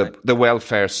 The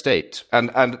welfare state.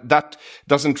 And that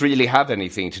doesn't really have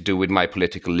anything to do with my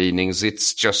political leanings.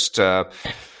 It's just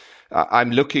I'm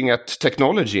looking at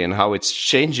technology and how it's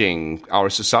changing our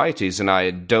societies, and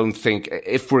I don't think,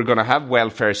 if we're going to have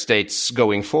welfare states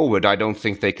going forward, I don't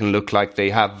think they can look like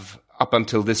they have up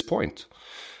until this point.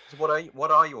 So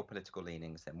what are your political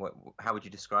leanings then? How would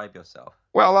you describe yourself?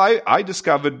 Well, I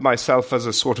discovered myself as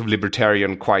a sort of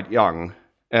libertarian quite young.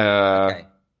 Okay.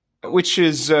 Which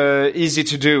is easy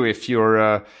to do if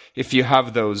you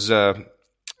have those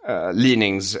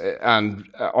leanings and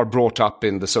are brought up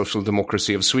in the social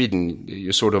democracy of Sweden.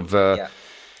 You sort of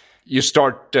you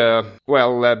start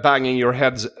banging your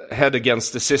head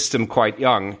against the system quite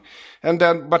young, and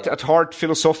then at heart,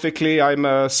 philosophically, I'm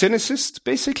a cynicist,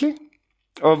 basically,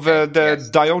 of the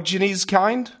Diogenes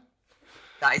kind.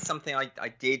 That is something I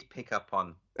did pick up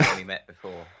on when we met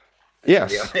before.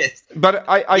 Yes, but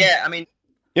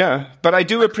Yeah, but I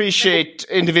do appreciate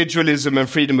individualism and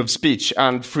freedom of speech,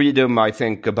 and freedom, I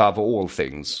think, above all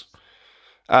things.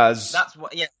 That's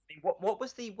what. Yeah. What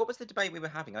was the debate we were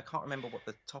having? I can't remember what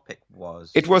the topic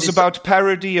was. It was about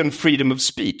parody and freedom of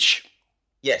speech.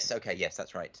 Yes. Okay. Yes,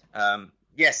 that's right.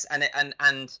 Yes, and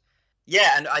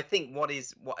I think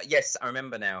yes, I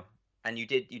remember now. And you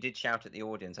did shout at the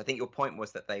audience. I think your point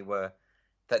was that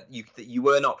you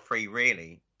were not free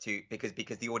really because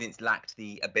the audience lacked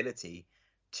the ability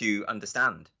to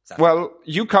understand. Well,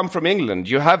 you come from England.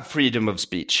 You have freedom of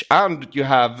speech, and you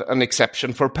have an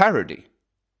exception for parody,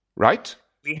 right?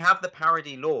 We have the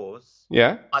parody laws.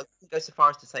 Yeah. I wouldn't go so far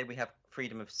as to say we have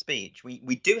freedom of speech. We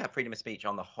do have freedom of speech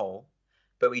on the whole,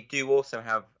 but we do also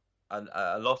have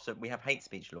a lot of. We have hate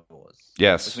speech laws.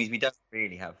 Yes. Which means we don't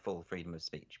really have full freedom of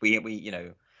speech. We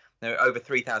over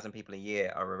 3,000 people a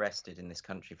year are arrested in this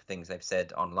country for things they've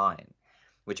said online,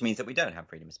 which means that we don't have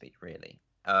freedom of speech really.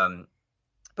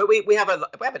 But we have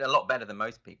it a lot better than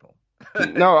most people.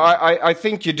 No, I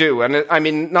think you do. And I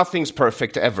mean, nothing's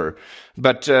perfect ever.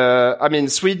 But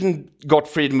Sweden got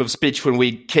freedom of speech when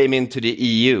we came into the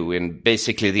EU in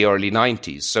basically the early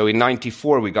 90s. So in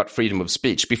 94, we got freedom of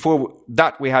speech. Before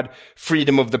that, we had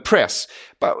freedom of the press.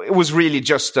 But it was really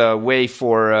just a way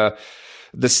for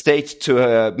the state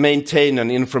to maintain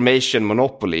an information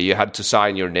monopoly. You had to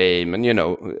sign your name and,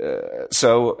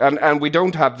 and we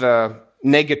don't have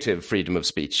negative freedom of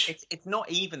speech. It's not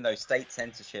even though state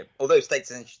censorship, although state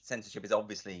censorship is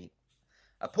obviously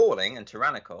appalling and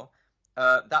tyrannical,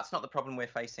 that's not the problem we're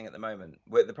facing at the moment.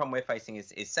 The problem we're facing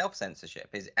is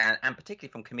self-censorship, and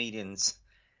particularly from comedians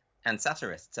and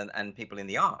satirists and people in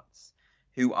the arts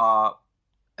who are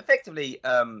effectively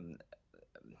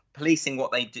policing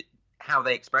what they do, how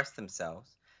they express themselves,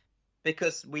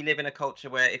 because we live in a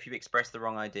culture where if you express the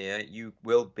wrong idea, you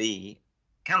will be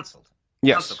cancelled.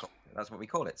 Yes. Cancel culture. That's what we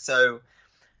call it. So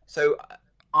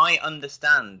I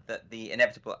understand that the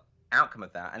inevitable outcome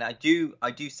of that, and I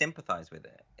do sympathise with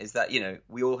it, is that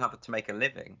we all have to make a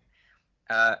living,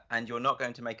 and you're not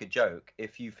going to make a joke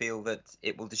if you feel that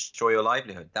it will destroy your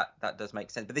livelihood. That does make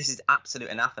sense. But this is absolute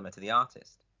anathema to the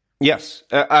artist. Yes,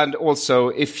 and also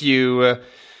if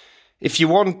you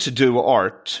want to do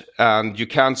art and you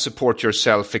can't support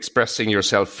yourself expressing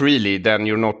yourself freely, then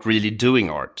you're not really doing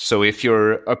art. So if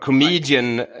you're a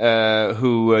comedian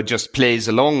who just plays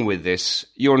along with this,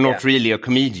 you're not really a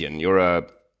comedian. You're a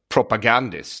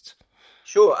propagandist.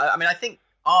 Sure. I mean, I think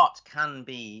art can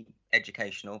be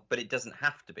educational, but it doesn't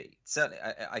have to be. Certainly,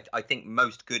 I think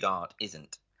most good art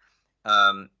isn't.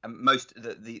 Most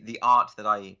the art that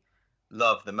I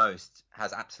love the most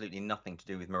has absolutely nothing to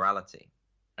do with morality.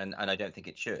 And I don't think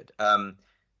it should.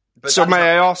 But so may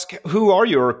I ask, who are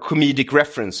your comedic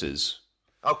references?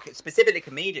 Okay, specifically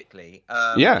comedically,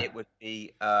 it would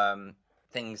be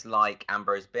things like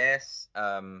Ambrose Bierce,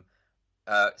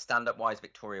 stand-up wise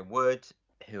Victoria Wood.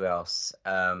 Who else?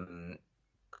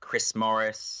 Chris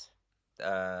Morris.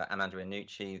 Amanda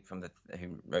Iannucci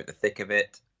who wrote The Thick of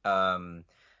It.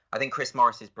 I think Chris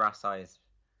Morris's Brass Eyes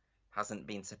hasn't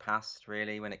been surpassed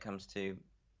really when it comes to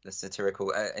the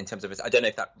satirical in terms of it. I don't know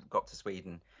if that got to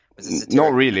Sweden.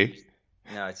 Not really.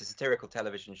 No, it's a satirical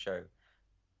television show.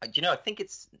 I think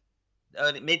it's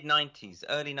mid-90s,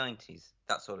 early 90s,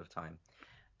 that sort of time.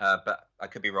 But I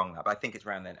could be wrong now. But I think it's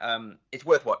around then. It's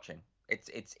worth watching.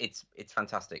 It's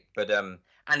fantastic. But and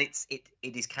it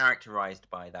is characterized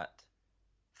by that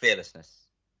fearlessness.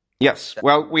 Yes.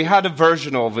 Well, we had a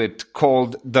version of it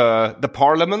called the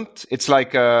Parliament. It's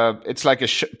like a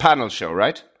panel show,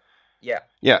 right? Yeah.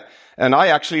 Yeah. And I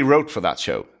actually wrote for that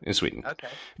show in Sweden. Okay.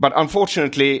 But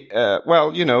unfortunately,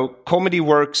 comedy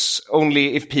works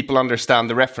only if people understand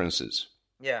the references.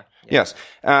 Yeah. Yes.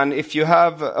 And if you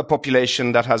have a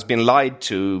population that has been lied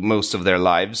to most of their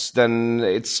lives, then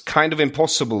it's kind of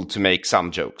impossible to make some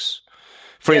jokes.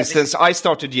 For instance, I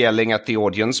started yelling at the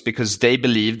audience because they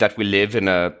believe that we live in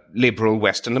a liberal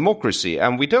Western democracy,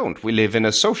 and we don't. We live in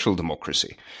a social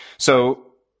democracy. So,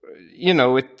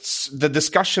 it's the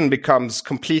discussion becomes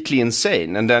completely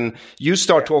insane. And then you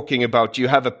start talking about you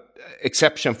have a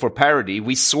exception for parody.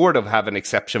 We sort of have an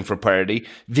exception for parody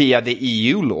via the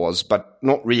EU laws, but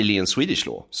not really in Swedish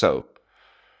law. So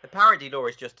the parody law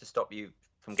is just to stop you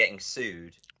from getting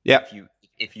sued. Yeah.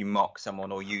 If you mock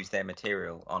someone or use their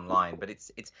material online, but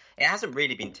it hasn't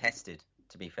really been tested,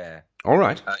 to be fair. All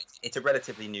right. It's a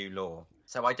relatively new law,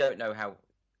 so I don't know how.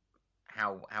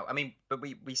 I mean, but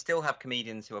we still have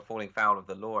comedians who are falling foul of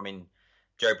the law. I mean,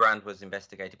 Joe Brand was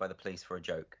investigated by the police for a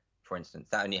joke, for instance.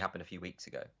 That only happened a few weeks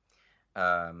ago,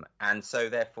 and so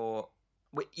therefore,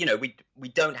 we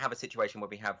don't have a situation where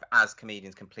we have, as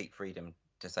comedians, complete freedom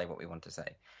to say what we want to say.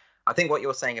 I think what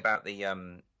you're saying about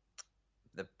the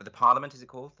Parliament, is it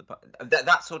called?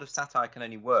 That sort of satire can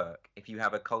only work if you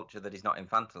have a culture that is not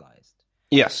infantilized.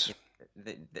 Yes.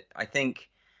 I think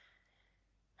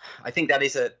that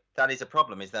is a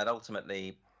problem, is that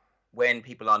ultimately when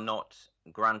people are not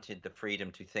granted the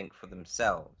freedom to think for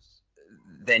themselves,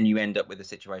 then you end up with a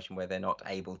situation where they're not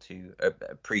able to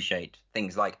appreciate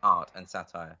things like art and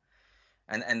satire.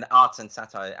 And arts and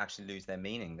satire actually lose their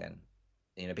meaning then,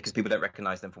 because people don't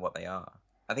recognize them for what they are.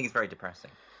 I think it's very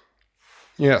depressing.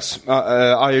 Yes,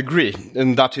 I agree.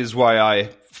 And that is why I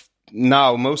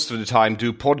now most of the time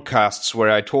do podcasts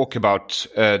where I talk about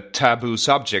taboo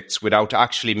subjects without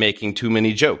actually making too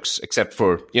many jokes, except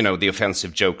for, the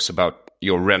offensive jokes about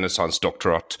your Renaissance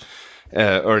doctorate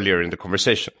earlier in the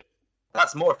conversation.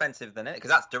 That's more offensive than it,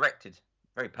 because that's directed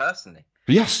very personally.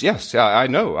 Yes, I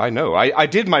know. I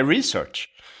did my research.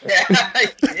 Yeah,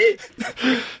 I did.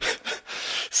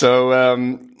 So,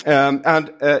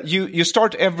 you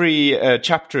start every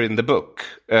chapter in the book,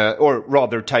 or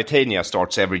rather Titania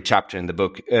starts every chapter in the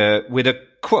book with a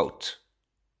quote.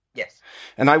 Yes.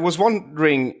 And I was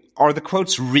wondering, are the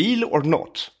quotes real or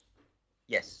not?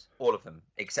 Yes, all of them,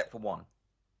 except for one.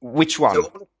 Which one?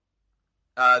 So,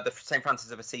 the St.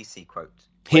 Francis of Assisi quote.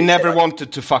 He never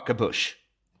wanted to fuck a bush.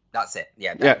 That's it.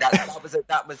 Yeah,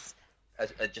 that was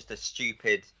just a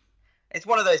stupid. It's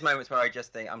one of those moments where I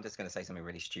just think I'm just going to say something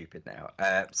really stupid now.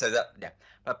 But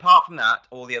apart from that,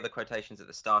 all the other quotations at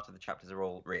the start of the chapters are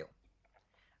all real.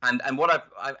 And what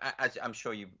as I'm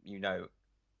sure you know,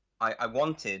 I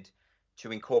wanted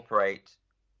to incorporate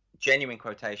genuine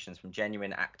quotations from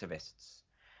genuine activists,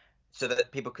 so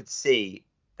that people could see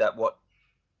that what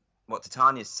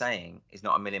Titania is saying is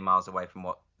not a million miles away from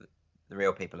what the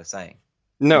real people are saying.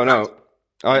 No.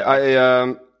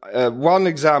 One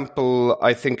example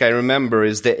I think I remember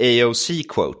is the AOC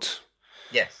quote.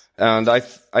 Yes. And I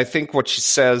think what she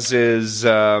says is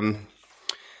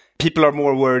people are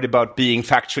more worried about being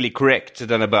factually correct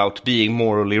than about being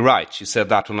morally right. She said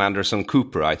that on Anderson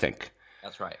Cooper, I think.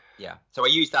 That's right, yeah. So I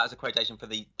used that as a quotation for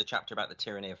the chapter about the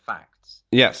tyranny of facts.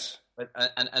 Yes.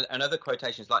 And other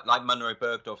quotations like Munro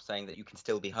Bergdorf saying that you can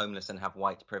still be homeless and have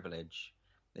white privilege.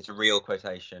 It's a real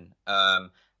quotation.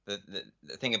 The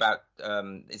thing about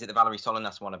is it the Valerie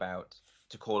Solanas one about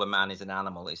to call a man is an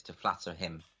animal is to flatter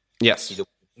him. Yes,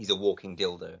 he's a walking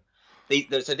dildo.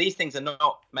 So these things are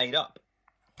not made up.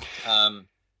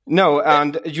 No,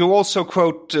 and you also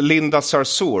quote Linda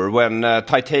Sarsour when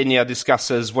Titania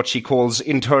discusses what she calls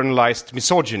internalized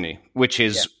misogyny, which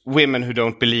is women who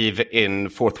don't believe in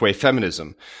fourth-wave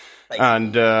feminism.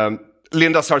 And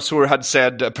Linda Sarsour had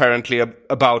said, apparently,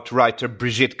 about writer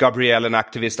Brigitte Gabriel and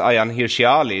activist Ayaan Hirsi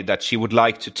Ali that she would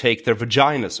like to take their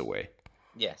vaginas away.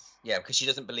 Yes, yeah, because she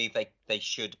doesn't believe they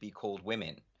should be called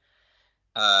women.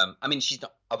 I mean, she's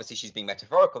not, obviously she's being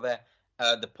metaphorical there.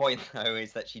 The point, though,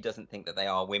 is that she doesn't think that they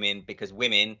are women, because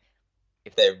women,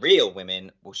 if they're real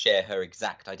women, will share her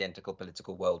exact identical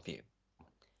political worldview.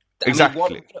 Exactly. I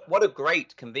mean, what a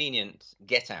great, convenient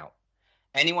get out.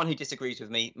 Anyone who disagrees with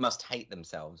me must hate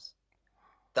themselves.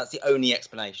 That's the only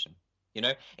explanation. You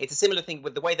know, it's a similar thing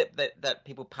with the way that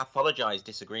people pathologize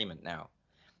disagreement now.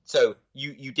 So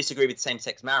you disagree with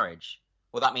same-sex marriage.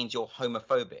 Well, that means you're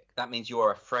homophobic. That means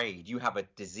you're afraid. You have a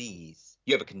disease.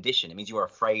 You have a condition. It means you are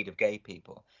afraid of gay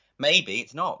people. Maybe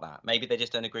it's not that. Maybe they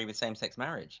just don't agree with same-sex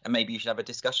marriage. And maybe you should have a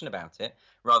discussion about it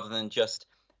rather than just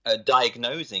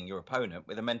diagnosing your opponent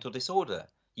with a mental disorder.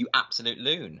 You absolute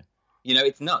loon. You know,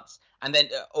 it's nuts. And then,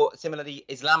 or similarly,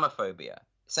 Islamophobia,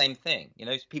 same thing. You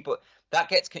know, people that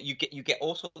gets you get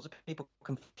all sorts of people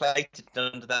conflated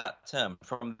under that term,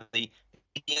 from the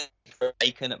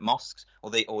bacon at mosques, or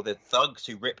the thugs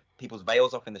who rip people's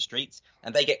veils off in the streets,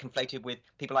 and they get conflated with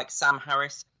people like Sam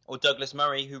Harris or Douglas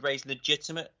Murray, who raise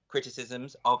legitimate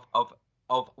criticisms of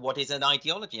what is an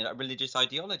ideology, a religious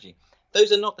ideology.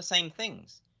 Those are not the same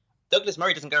things. Douglas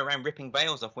Murray doesn't go around ripping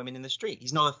veils off women in the street.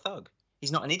 He's not a thug.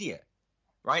 He's not an idiot,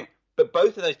 right? But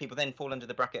both of those people then fall under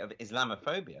the bracket of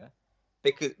Islamophobia,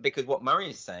 because what Murray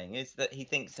is saying is that he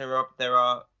thinks there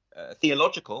are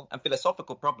theological and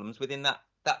philosophical problems within that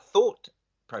thought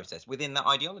process, within that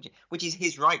ideology, which is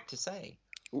his right to say.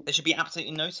 There should be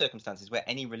absolutely no circumstances where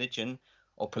any religion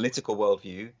or political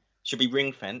worldview should be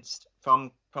ring-fenced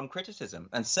from criticism,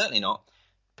 and certainly not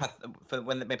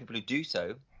when people who do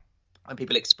so, when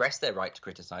people express their right to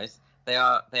criticize, they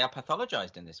are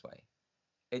pathologized in this way.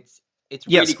 It's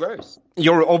really gross.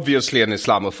 You're obviously an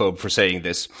Islamophobe for saying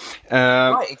this.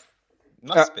 Right,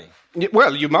 must be.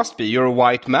 Well, you must be. You're a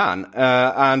white man,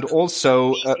 and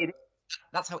also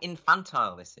that's how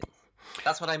infantile this is.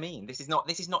 That's what I mean. This is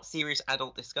not serious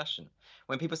adult discussion.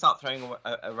 When people start throwing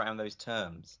around those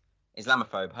terms,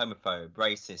 Islamophobe, homophobe,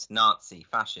 racist, Nazi,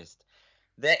 fascist,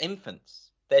 they're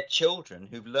infants. They're children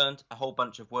who've learned a whole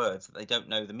bunch of words that they don't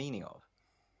know the meaning of,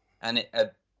 and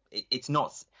it's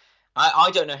not.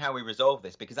 I don't know how we resolve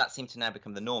this, because that seems to now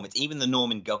become the norm. It's even the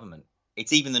norm in government.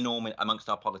 It's even the norm amongst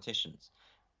our politicians.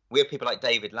 We have people like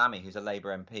David Lammy, who's a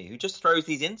Labour MP, who just throws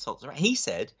these insults around. He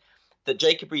said that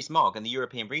Jacob Rees-Mogg and the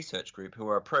European Research Group, who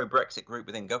are a pro-Brexit group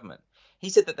within government, he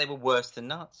said that they were worse than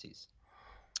Nazis.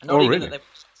 Not even that they were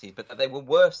Nazis, but that they were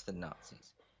worse than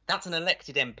Nazis. That's an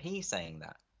elected MP saying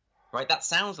that, right? That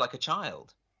sounds like a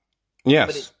child.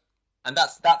 Yes, and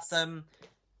that's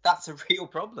a real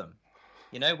problem.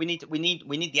 You know, we need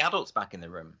the adults back in the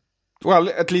room. Well,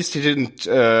 at least he didn't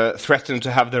threaten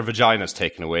to have their vaginas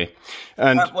taken away.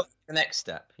 And what's the next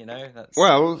step? You know.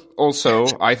 Well, also,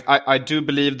 I do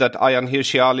believe that Ayaan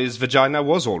Hirsi Ali's vagina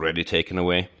was already taken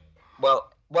away.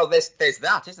 Well, there's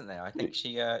that, isn't there? I think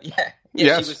she, yes. She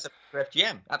was for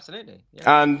FGM, absolutely.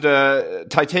 Yeah. And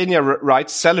Titania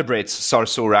celebrates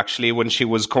Sarsour actually when she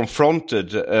was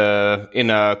confronted in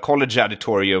a college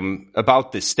auditorium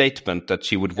about this statement that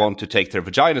she would want to take their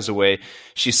vaginas away.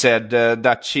 She said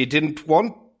that she didn't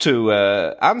want to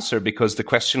answer because the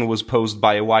question was posed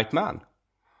by a white man.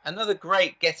 Another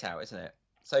great get out, isn't it?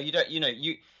 So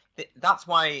that's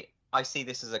why I see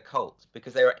this as a cult,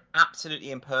 because they are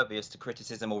absolutely impervious to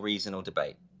criticism or reason or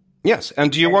debate. Yes,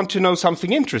 and do you want to know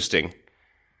something interesting?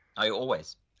 I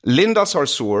always. Linda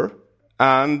Sarsour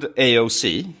and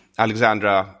AOC,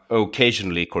 Alexandra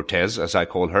Occasionally Cortez, as I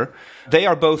call her, they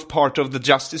are both part of the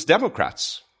Justice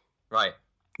Democrats. Right.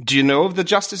 Do you know of the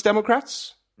Justice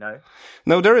Democrats? No.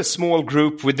 No, they're a small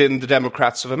group within the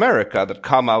Democrats of America that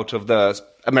come out of the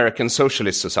American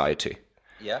Socialist Society.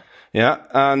 Yeah. Yeah,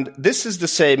 and this is the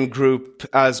same group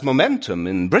as Momentum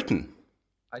in Britain.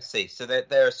 I see. So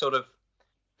they're a sort of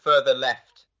further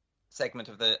left segment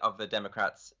of the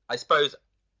Democrats. I suppose,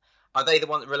 are they the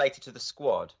one related to the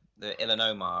Squad, the Ilhan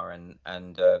Omar and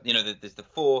there's the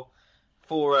four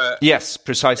yes,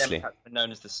 precisely, Democrats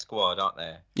known as the Squad, aren't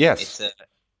there? Yes. It's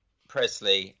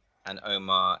Presley and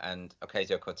Omar and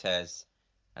Ocasio-Cortez,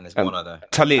 and there's one other.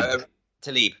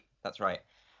 Tlaib, that's right.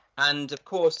 And of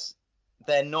course,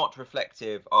 they're not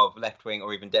reflective of left-wing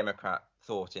or even Democrat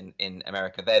thought in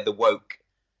America. They're the woke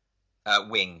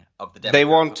wing of the Democrats. They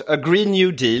want a Green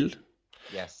New Deal,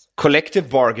 yes, collective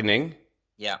bargaining,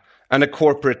 yeah, and a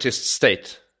corporatist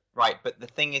state. Right, but the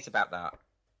thing is about that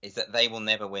is that they will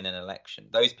never win an election.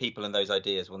 Those people and those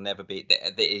ideas will never be.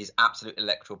 It is absolute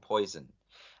electoral poison,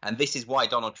 and this is why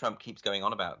Donald Trump keeps going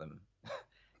on about them.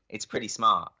 It's pretty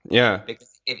smart. Yeah, because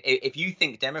if you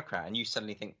think Democrat and you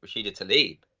suddenly think Rashida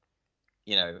Tlaib,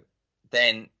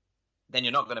 then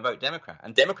you're not going to vote Democrat,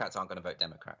 and Democrats aren't going to vote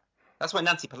Democrat. That's why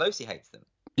Nancy Pelosi hates them.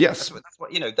 Yes, that's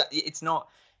what it's not.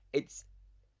 It's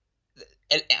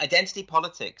identity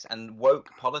politics and woke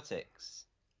politics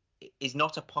is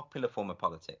not a popular form of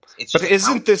politics. But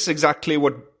isn't this exactly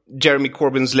what Jeremy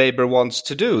Corbyn's Labour wants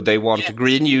to do. They want a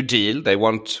Green New Deal, they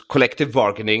want collective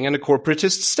bargaining and a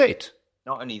corporatist state.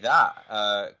 Not only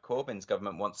that, Corbyn's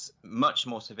government wants much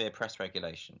more severe press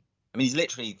regulation. I mean, he's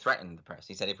literally threatened the press.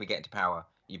 He said, if we get into power,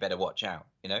 you better watch out,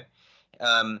 you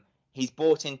know? He's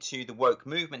bought into the woke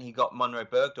movement. He got Monroe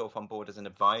Bergdorf on board as an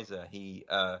advisor.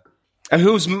 And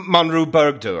who's Monroe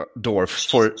Bergdorf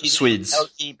for she's Swedes? An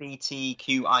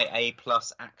LGBTQIA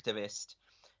plus activist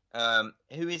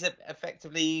who is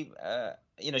effectively,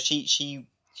 you know, she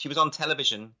was on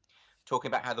television talking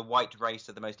about how the white race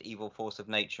are the most evil force of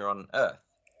nature on earth.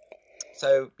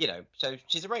 So, you know, so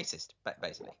she's a racist,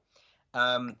 basically.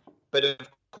 But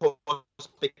of course,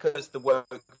 because the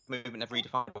woke movement have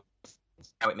redefined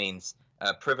how it means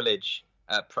privilege,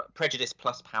 prejudice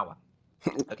plus power.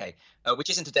 Okay,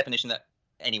 which isn't a definition that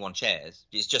anyone shares.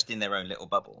 It's just in their own little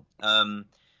bubble.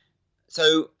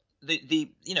 So the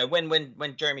you know,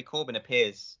 when Jeremy Corbyn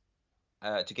appears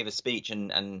to give a speech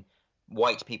and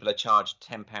white people are charged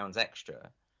 £10 extra,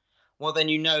 well, then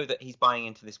you know that he's buying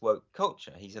into this woke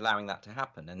culture. He's allowing that to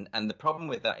happen. And the problem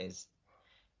with that is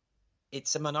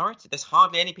it's a minority. There's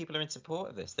hardly any people who are in support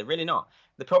of this. They're really not.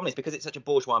 The problem is because it's such a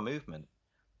bourgeois movement,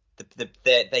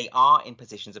 they are in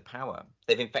positions of power.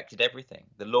 They've infected everything.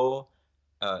 The law,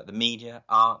 the media,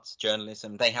 arts,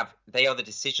 journalism. They are the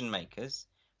decision makers,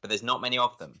 but there's not many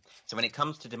of them. So when it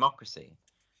comes to democracy,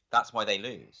 that's why they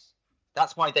lose.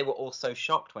 That's why they were all so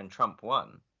shocked when Trump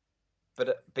won.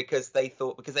 But because they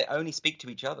only speak to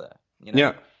each other, you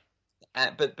know.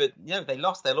 Yeah. But you know, they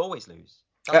lost. They'll always lose.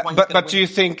 But do you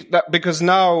think that because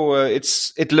now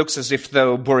it looks as if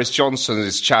though Boris Johnson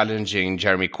is challenging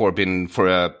Jeremy Corbyn for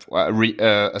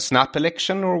a snap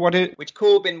election or what? Which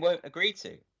Corbyn won't agree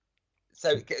to.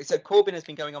 So Corbyn has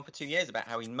been going on for 2 years about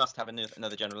how he must have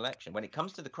another general election. When it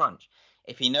comes to the crunch,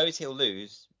 if he knows he'll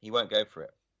lose, he won't go for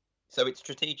it. So it's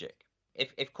strategic.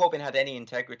 If Corbyn had any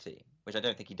integrity, which I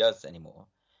don't think he does anymore,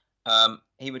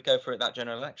 he would go for that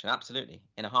general election, absolutely,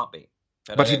 in a heartbeat.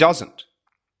 But he doesn't.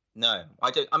 No,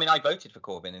 I don't. I mean, I voted for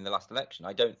Corbyn in the last election.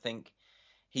 I don't think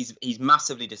he's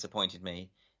massively disappointed me.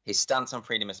 His stance on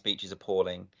freedom of speech is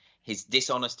appalling. His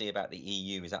dishonesty about the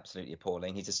EU is absolutely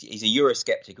appalling. He's a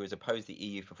Eurosceptic who has opposed the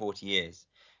EU for 40 years,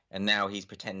 and now he's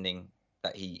pretending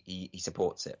that he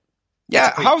supports it.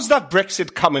 Yeah, how's that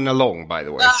Brexit coming along, by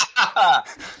the way?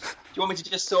 Do you want me to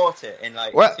just sort it in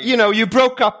like? Well, you know, you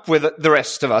broke up with the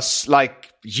rest of us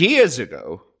like years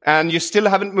ago, and you still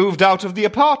haven't moved out of the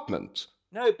apartment.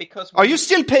 No, because... Are you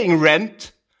still paying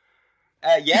rent?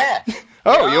 Yeah.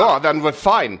 Oh, you are? Then we're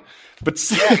fine. But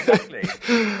yeah, exactly.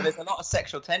 But there's a lot of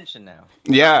sexual tension now.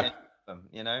 Yeah.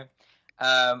 You know?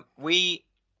 We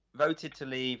voted to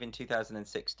leave in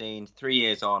 2016, 3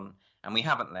 years on, and we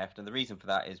haven't left. And the reason for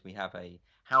that is we have a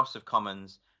House of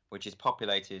Commons which is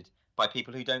populated by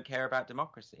people who don't care about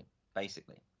democracy,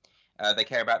 basically. They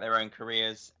care about their own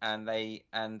careers, and they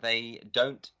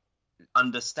don't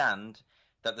understand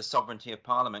that the sovereignty of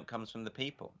Parliament comes from the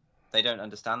people. They don't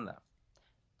understand that.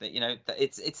 That, you know, that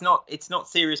it's not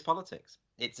serious politics.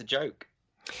 It's a joke.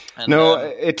 And, no,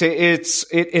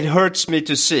 it hurts me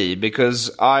to see,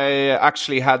 because I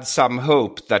actually had some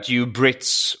hope that you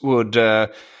Brits would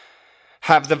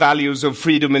have the values of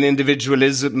freedom and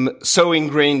individualism so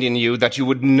ingrained in you that you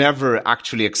would never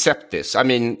actually accept this. I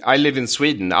mean, I live in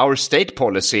Sweden. Our state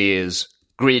policy is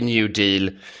Green New Deal,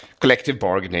 collective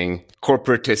bargaining,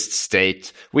 corporatist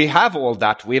state. We have all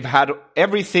that. We've had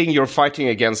everything you're fighting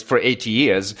against for 80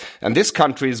 years, and this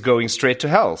country is going straight to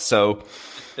hell. So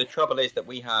the trouble is that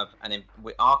we have,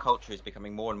 our culture is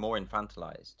becoming more and more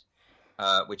infantilized,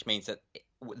 which means that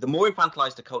the more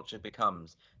infantilized a culture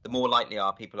becomes, the more likely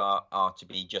people are to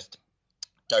be just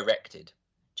directed,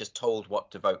 just told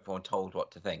what to vote for and told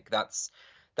what to think. That's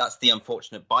the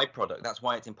unfortunate byproduct. That's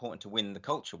why it's important to win the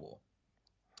culture war.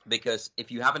 Because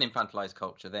if you have an infantilized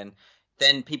culture,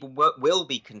 then people will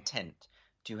be content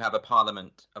to have a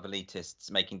parliament of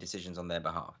elitists making decisions on their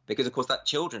behalf. Because, of course, that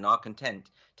children are content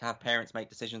to have parents make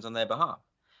decisions on their behalf.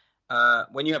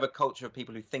 When you have a culture of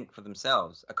people who think for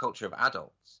themselves, a culture of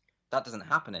adults, that doesn't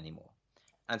happen anymore.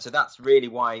 And so that's really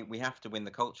why we have to win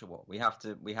the culture war. We have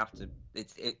to.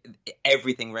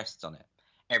 Everything rests on it.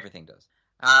 Everything does.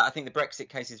 I think the Brexit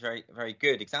case is very, very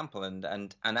good example,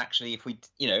 and actually, if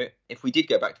we did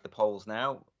go back to the polls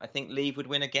now, I think Leave would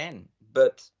win again.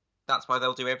 But that's why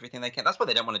they'll do everything they can. That's why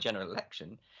they don't want a general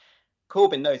election.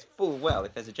 Corbyn knows full well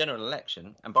if there's a general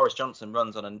election and Boris Johnson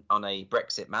runs on a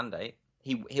Brexit mandate,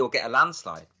 he'll get a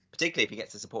landslide, particularly if he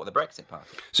gets the support of the Brexit party.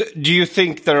 So, do you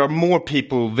think there are more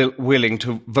people willing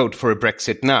to vote for a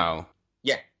Brexit now?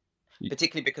 Yeah,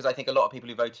 particularly because I think a lot of people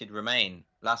who voted Remain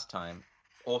last time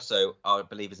also are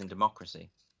believers in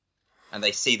democracy. and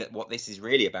they see that what this is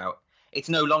really about, it's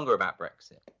no longer about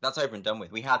Brexit. That's over and done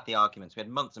with. We had the arguments. We had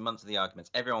months and months of the arguments.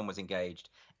 Everyone was engaged.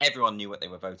 Everyone knew what they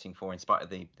were voting for, in spite of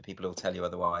the people who will tell you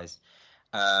otherwise.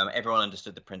 Everyone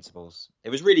understood the principles. It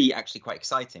was really actually quite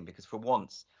exciting because for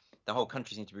once, the whole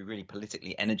country seemed to be really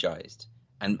politically energized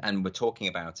and were talking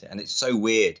about it. And it's so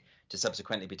weird to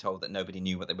subsequently be told that nobody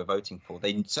knew what they were voting for.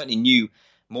 They certainly knew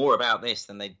more about this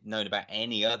than they'd known about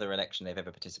any other election they've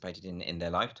ever participated in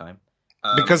their lifetime.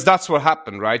 Because that's what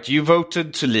happened, right? You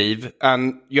voted to leave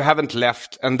and you haven't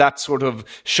left. And that sort of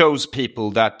shows people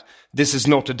that this is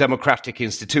not a democratic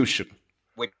institution.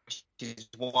 Which is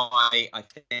why I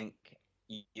think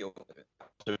you'll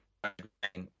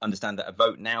understand that a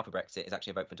vote now for Brexit is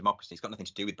actually a vote for democracy. It's got nothing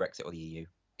to do with Brexit or the EU.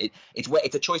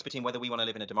 It's a choice between whether we want to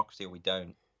live in a democracy or we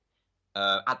don't.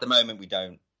 At the moment, we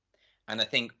don't. And I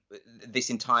think this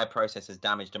entire process has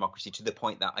damaged democracy to the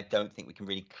point that I don't think we can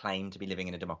really claim to be living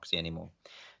in a democracy anymore.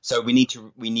 So we need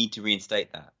to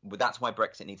reinstate that. But that's why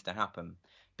Brexit needs to happen,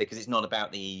 because it's not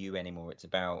about the EU anymore. It's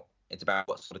about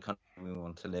what sort of country we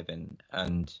want to live in.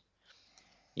 And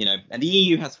and the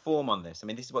EU has form on this. I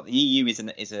mean, this is what the EU is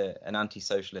an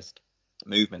anti-socialist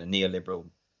movement, a neoliberal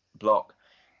bloc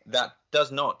that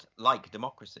does not like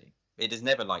democracy. It has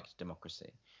never liked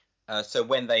democracy. So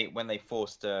when the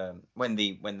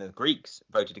Greeks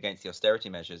voted against the austerity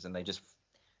measures, and they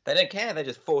don't care, they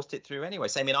just forced it through anyway.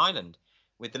 Same in Ireland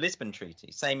with the Lisbon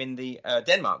Treaty. Same in the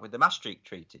Denmark with the Maastricht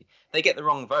Treaty. They get the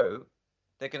wrong vote,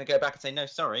 they're going to go back and say, no,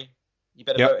 sorry, you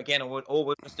better vote again, or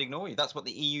we'll just ignore you. That's what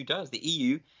the EU does. The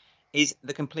EU is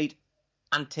the complete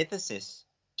antithesis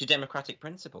to democratic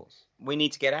principles. We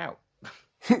need to get out.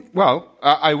 Well,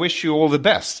 I wish you all the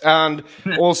best. And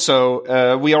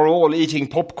also, we are all eating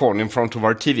popcorn in front of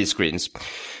our TV screens.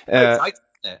 It's like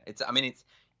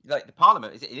the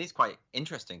Parliament. It is quite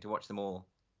interesting to watch them all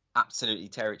absolutely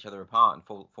tear each other apart and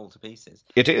fall to pieces.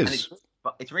 It is.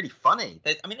 But it's really funny.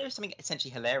 There's something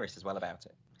essentially hilarious as well about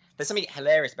it. There's something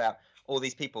hilarious about all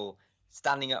these people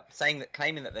standing up,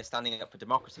 claiming that they're standing up for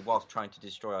democracy whilst trying to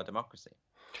destroy our democracy.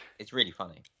 It's really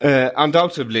funny.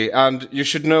 Undoubtedly. And you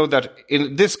should know that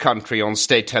in this country on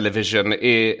state television,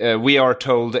 we are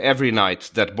told every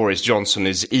night that Boris Johnson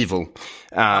is evil.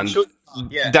 And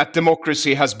that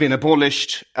democracy has been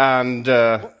abolished. And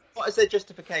what is their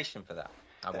justification for that,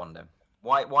 I wonder?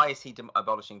 Why is he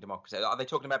abolishing democracy? Are they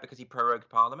talking about because he prorogued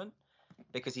Parliament?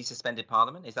 Because he suspended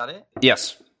Parliament? Is that it?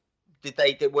 Yes.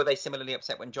 Were they similarly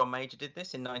upset when John Major did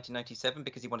this in 1997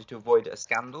 because he wanted to avoid a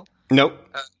scandal? No.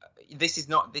 This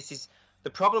is the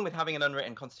problem with having an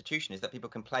unwritten constitution is that people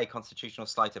can play constitutional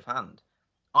sleight of hand.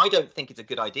 I don't think it's a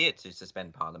good idea to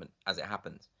suspend Parliament as it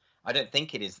happens. I don't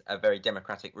think it is a very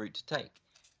democratic route to take,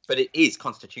 but it is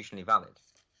constitutionally valid.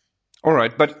 All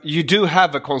right, but you do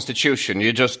have a constitution,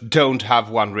 you just don't have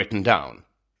one written down.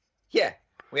 Yeah,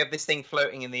 we have this thing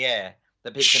floating in the air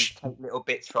that people can take little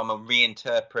bits from and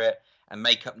reinterpret and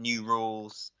make up new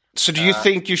rules. So do you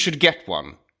think you should get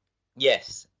one?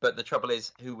 Yes, but the trouble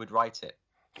is, who would write it?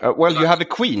 Well, you have a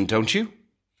queen, don't you?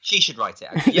 She should write it,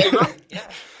 actually. Yeah, right. Yeah.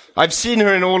 I've seen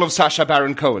her in all of Sacha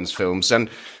Baron Cohen's films, and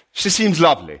she seems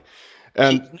lovely.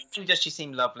 Not only does she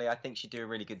seem lovely, I think she'd do a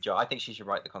really good job. I think she should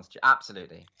write the Constitution.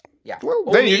 Absolutely. Yeah. Well,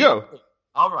 there you go.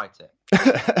 I'll write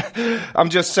it. I'm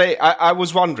just saying, I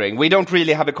was wondering, we don't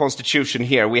really have a constitution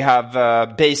here. We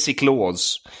have basic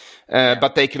laws,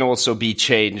 but they can also be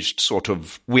changed sort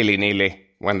of willy-nilly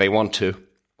when they want to.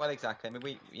 Well, exactly. I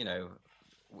mean,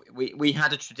 we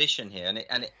had a tradition here,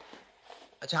 and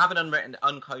to have an unwritten,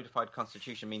 uncodified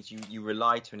constitution means you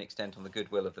rely to an extent on the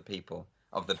goodwill of the people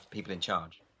in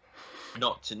charge,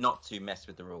 not to mess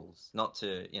with the rules, not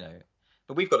to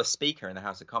But we've got a speaker in the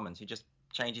House of Commons who just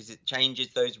changes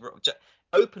those rules,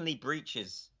 openly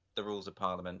breaches the rules of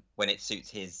Parliament when it suits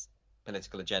his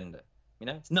political agenda.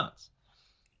 It's nuts.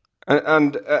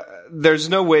 And there's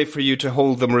no way for you to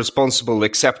hold them responsible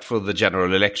except for the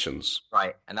general elections.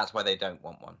 Right, and that's why they don't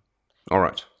want one. All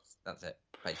right. That's it,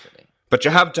 basically. But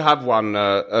you have to have one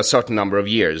a certain number of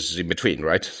years in between,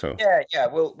 right? So yeah,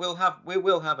 we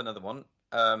will have another one,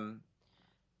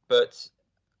 but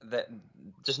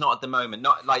just not at the moment.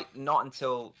 Not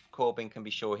until Corbyn can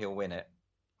be sure he'll win it.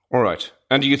 All right.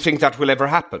 And do you think that will ever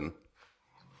happen?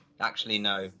 Actually,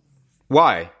 no.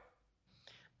 Why?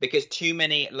 Because too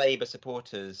many Labour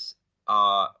supporters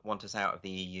want us out of the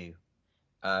EU.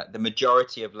 The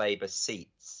majority of Labour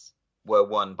seats were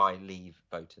won by Leave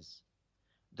voters.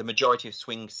 The majority of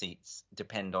swing seats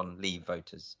depend on Leave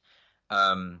voters.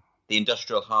 The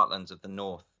industrial heartlands of the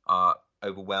north are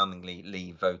overwhelmingly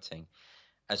Leave voting.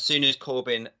 As soon as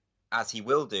Corbyn, as he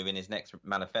will do in his next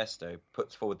manifesto,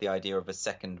 puts forward the idea of a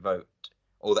second vote,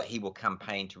 or that he will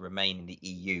campaign to remain in the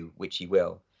EU, which he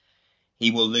will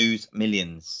lose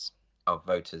millions of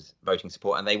voters voting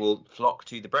support, and they will flock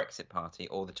to the Brexit Party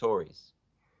or the Tories.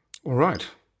 All right.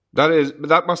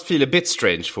 That must feel a bit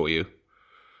strange for you.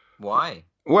 Why?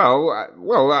 Well,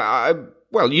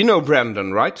 you know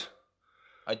Brendan, right?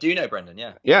 I do know Brendan,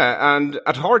 yeah. Yeah, and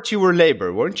at heart you were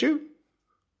Labour, weren't you?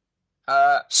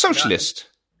 Socialist.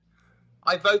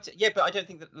 No, I voted, yeah, but I don't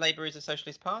think that Labour is a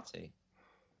socialist party.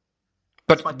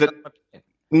 But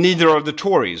neither are the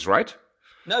Tories, right?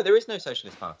 No, there is no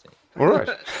socialist party. All right.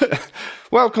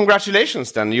 Well,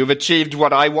 congratulations then. You've achieved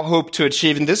what I hope to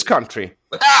achieve in this country.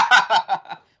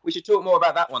 We should talk more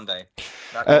about that one day.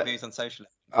 About views on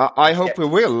socialism. I hope we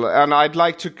will. And I'd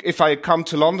like to, if I come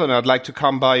to London, I'd like to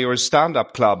come by your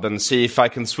stand-up club and see if I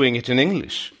can swing it in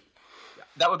English.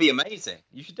 That would be amazing.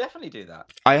 You should definitely do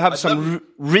that. I have some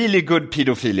really good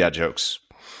paedophilia jokes.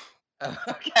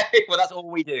 Okay, well, that's all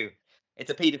we do.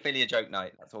 It's a paedophilia joke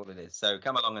night. That's all it is. So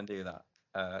come along and do that.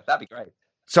 That'd be great.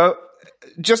 So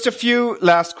just a few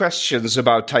last questions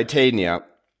about Titania.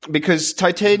 Because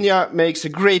Titania makes a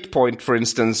great point, for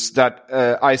instance, that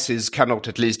ISIS cannot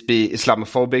at least be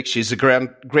Islamophobic. She's a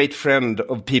great friend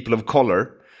of people of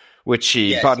color, which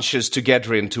she bunches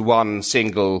together into one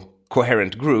single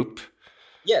coherent group.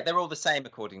 Yeah, they're all the same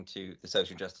according to the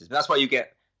social justice. But that's why you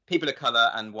get people of color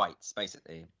and whites,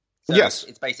 basically. So yes.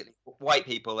 It's basically white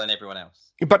people and everyone else.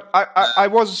 But I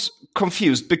was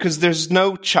confused because there's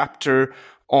no chapter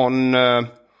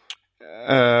on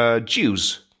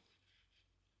Jews.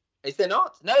 Is there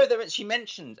not? No, she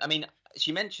mentions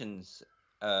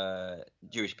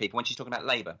Jewish people when she's talking about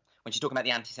Labour, when she's talking about the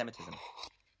anti-Semitism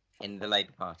in the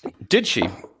Labour Party. Did she?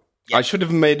 Yes. I should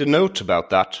have made a note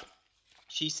about that.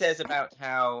 She says about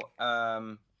how...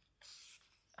 I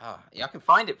can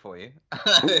find it for you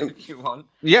if you want.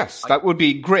 Yes, that would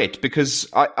be great because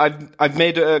I've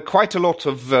made quite a lot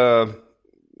of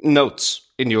notes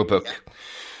in your book.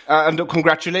 Yeah. And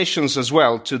congratulations as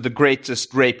well to the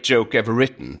greatest rape joke ever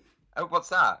written. Oh, what's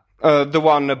that? The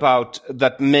one about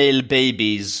that male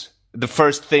babies, the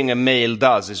first thing a male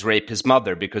does is rape his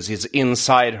mother because he's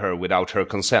inside her without her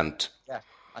consent. Yeah,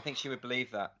 I think she would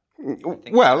believe that.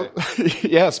 Well, so.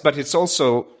 Yes, but it's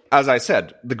also, as I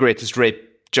said, the greatest rape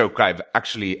joke I've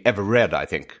actually ever read, I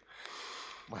think.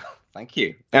 Well, thank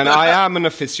you. And I am an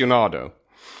aficionado.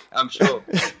 I'm sure.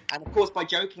 And of course, by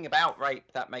joking about rape,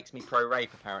 that makes me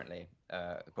pro-rape, apparently,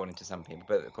 according to some people.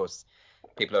 But of course,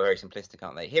 people are very simplistic,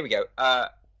 aren't they? Here we go.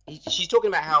 She's talking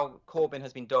about how Corbyn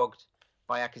has been dogged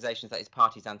by accusations that his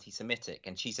party's anti-Semitic.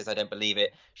 And she says, I don't believe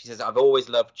it. She says, I've always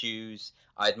loved Jews.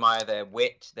 I admire their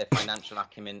wit, their financial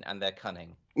acumen, and their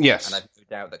cunning. Yes. And I've no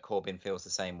doubt that Corbyn feels the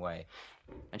same way.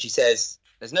 And she says,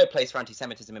 there's no place for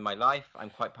anti-Semitism in my life. I'm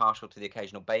quite partial to the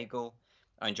occasional bagel.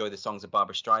 I enjoy the songs of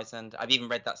Barbra Streisand. I've even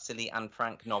read that silly Anne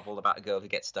Frank novel about a girl who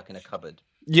gets stuck in a cupboard.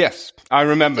 Yes, I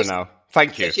remember now.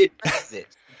 Thank you. She addresses it.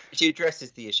 She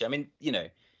addresses the issue. I mean,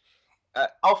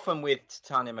 often with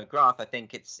Titania McGrath, I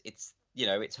think it's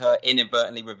her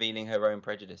inadvertently revealing her own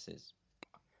prejudices.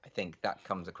 I think that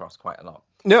comes across quite a lot.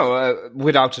 No,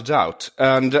 without a doubt.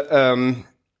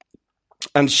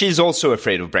 And she's also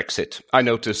afraid of Brexit. I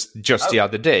noticed just the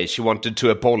other day she wanted to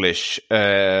abolish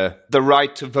the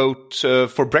right to vote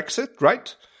for Brexit,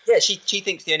 right? Yeah, she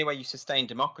thinks the only way you sustain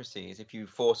democracy is if you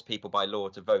force people by law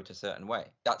to vote a certain way.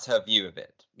 That's her view of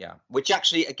it, yeah. Which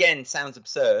actually, again, sounds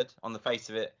absurd on the face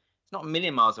of it. It's not a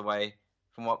million miles away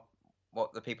from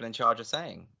what the people in charge are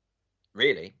saying,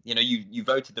 really. You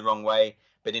voted the wrong way,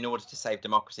 but in order to save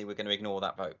democracy, we're going to ignore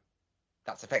that vote.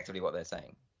 That's effectively what they're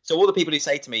saying. So all the people who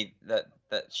say to me that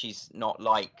she's not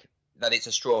that it's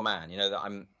a straw man,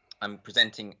 that I'm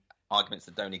presenting arguments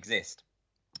that don't exist,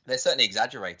 they're certainly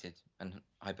exaggerated and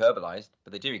hyperbolized,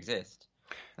 but they do exist.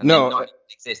 And no, they not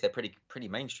exist. They're pretty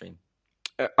mainstream.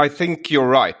 I think you're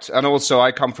right. And also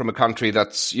I come from a country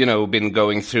that's, been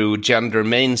going through gender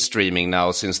mainstreaming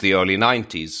now since the early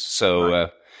 90s. So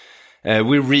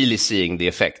we're really seeing the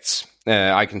effects.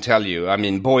 I can tell you. I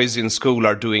mean, boys in school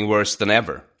are doing worse than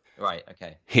ever. Right,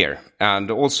 okay. Here.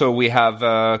 And also we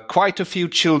have quite a few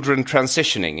children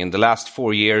transitioning. In the last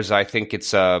 4 years, I think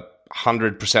it's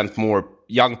 100% more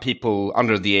young people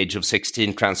under the age of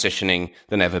 16 transitioning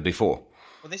than ever before.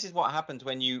 Well, this is what happens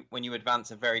when you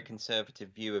advance a very conservative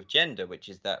view of gender, which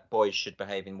is that boys should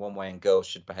behave in one way and girls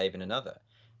should behave in another.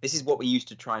 This is what we used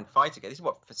to try and fight against. This is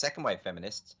what second wave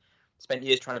feminists spent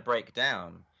years trying to break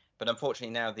down. But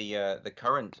unfortunately now the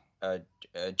current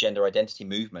gender identity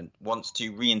movement wants to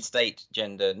reinstate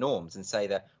gender norms and say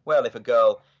that, well, if a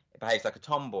girl behaves like a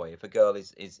tomboy, if a girl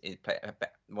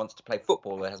wants to play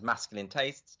football or has masculine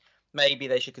tastes, maybe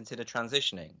they should consider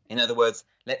transitioning. In other words,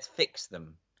 let's fix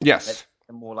them. Yes. Let's make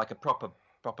them more like a proper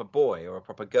boy or a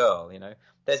proper girl,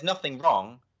 There's nothing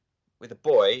wrong with a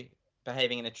boy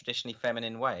behaving in a traditionally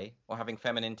feminine way or having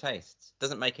feminine tastes.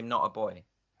 Doesn't make him not a boy.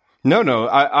 No,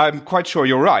 I'm quite sure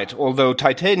you're right. Although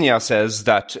Titania says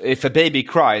that if a baby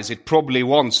cries, it probably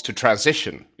wants to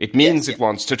transition. It means it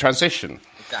wants to transition.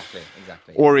 Exactly.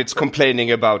 Or it's complaining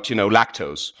about,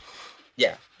 lactose.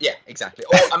 Yeah, exactly.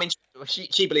 Or, I mean,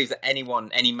 she believes that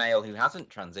any male who hasn't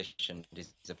transitioned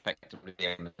is effectively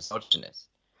a misogynist.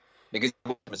 Because if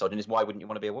you're a misogynist, why wouldn't you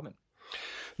want to be a woman?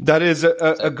 That is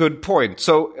a good point.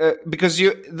 So, because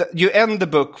you end the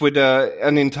book with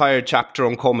an entire chapter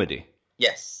on comedy.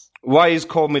 Yes. Why is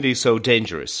comedy so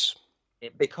dangerous?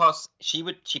 Because she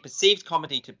perceives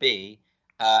comedy to be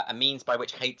a means by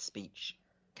which hate speech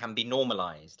can be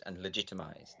normalized and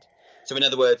legitimized. So in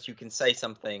other words, you can say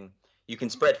something, you can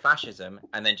spread fascism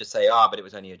and then just say, but it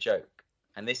was only a joke.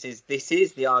 And this is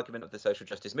the argument of the social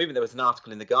justice movement. There was an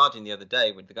article in The Guardian the other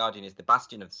day, where The Guardian is the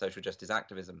bastion of social justice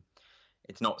activism.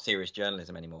 It's not serious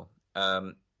journalism anymore.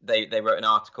 They wrote an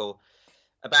article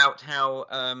about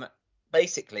how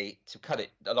basically, to cut it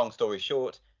a long story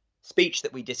short, speech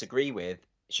that we disagree with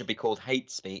should be called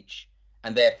hate speech,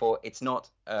 and therefore it's not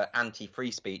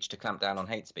anti-free speech to clamp down on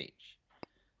hate speech.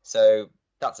 So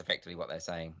that's effectively what they're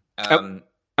saying.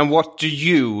 And what do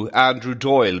you, Andrew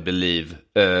Doyle, believe?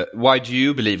 Why do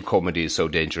you believe comedy is so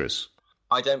dangerous?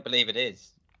 I don't believe it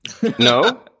is.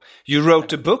 No? You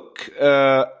wrote a book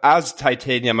as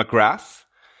Titania McGrath,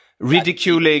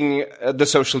 ridiculing the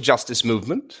social justice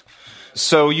movement.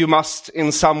 So you must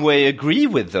in some way agree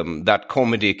with them that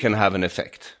comedy can have an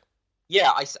effect.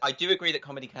 Yeah, I do agree that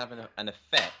comedy can have an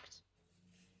effect,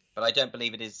 but I don't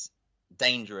believe it is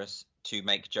dangerous to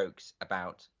make jokes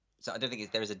about. So I don't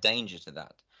think there is a danger to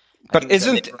that.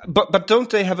 But don't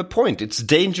they have a point? It's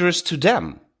dangerous to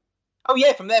them. Oh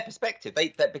yeah, from their perspective,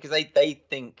 because they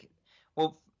think,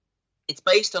 well, it's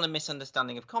based on a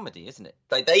misunderstanding of comedy, isn't it?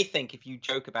 They think if you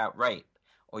joke about rape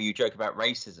or you joke about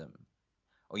racism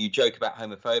or you joke about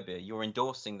homophobia, you're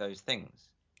endorsing those things.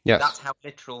 Yes. That's how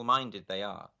literal-minded they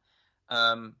are.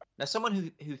 Now,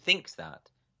 someone who thinks that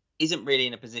isn't really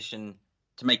in a position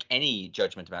to make any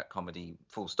judgment about comedy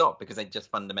full stop, because they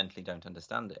just fundamentally don't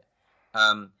understand it.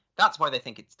 That's why they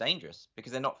think it's dangerous,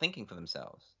 because they're not thinking for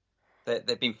themselves.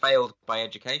 They've been failed by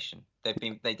education.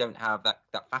 They don't have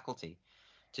that faculty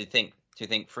to think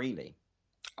freely.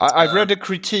 I read a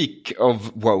critique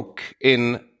of woke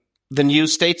in The New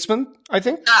Statesman, I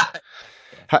think.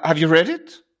 Have you read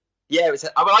it? Yeah,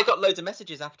 I got loads of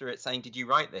messages after it saying, "Did you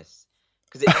write this?"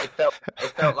 Because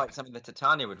it felt like something that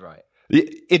Titania would write.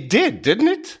 It did, didn't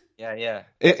it? Yeah.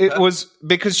 It was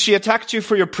because she attacked you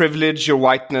for your privilege, your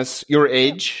whiteness, your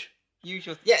age.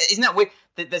 Usual. Yeah, isn't that weird?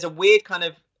 There's a weird kind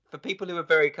of, for people who are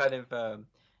very kind of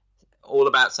all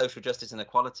about social justice and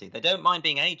equality, they don't mind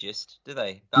being ageist, do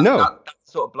they? No.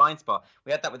 That's sort of blind spot.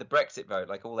 We had that with the Brexit vote,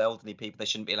 like all elderly people, they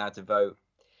shouldn't be allowed to vote.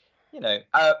 They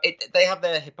have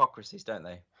their hypocrisies, don't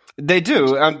they? They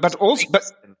do, but fall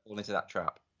into that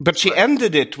trap. But she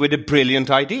ended it with a brilliant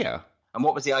idea. And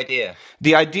what was the idea?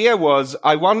 The idea was,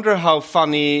 I wonder how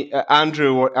funny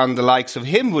Andrew and the likes of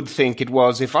him would think it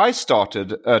was if I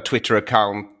started a Twitter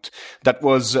account that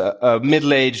was a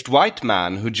middle-aged white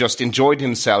man who just enjoyed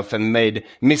himself and made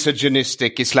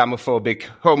misogynistic, Islamophobic,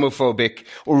 homophobic,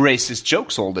 or racist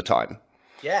jokes all the time.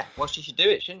 Yeah, well, she should do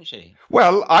it, shouldn't she?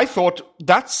 Well, I thought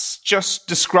that's just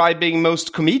describing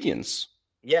most comedians.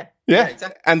 Yeah,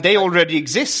 exactly. And they already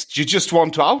exist. You just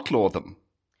want to outlaw them.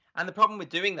 And the problem with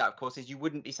doing that, of course, is you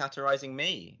wouldn't be satirizing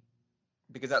me,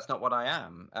 because that's not what I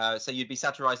am. So you'd be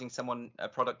satirizing someone, a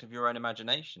product of your own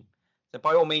imagination. So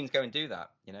by all means, go and do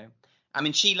that. I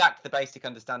mean, she lacked the basic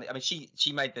understanding. I mean,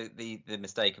 she made the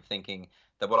mistake of thinking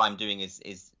that what I'm doing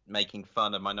is making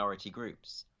fun of minority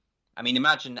groups. I mean,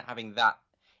 imagine having that.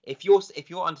 If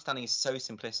your understanding is so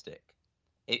simplistic,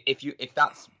 if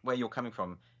that's where you're coming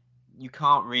from, you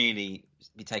can't really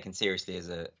be taken seriously as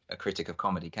a critic of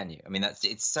comedy, can you? I mean,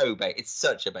 it's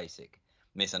such a basic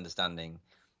misunderstanding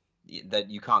that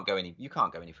you can't go any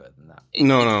further than that.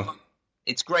 No.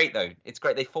 It's great though. It's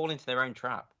great. They fall into their own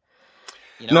trap.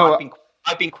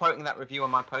 I've been quoting that review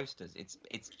on my posters.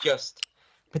 It's just,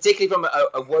 particularly from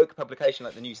a woke publication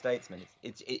like the New Statesman,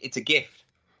 it's a gift.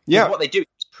 Yeah. What they do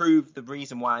is prove the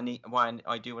reason why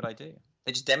I do what I do.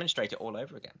 They just demonstrate it all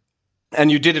over again. And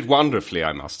you did it wonderfully,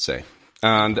 I must say.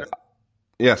 And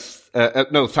yes,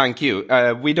 no, thank you.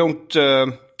 We don't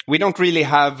really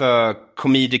have a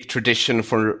comedic tradition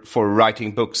for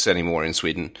writing books anymore in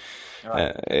Sweden.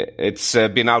 Right. It's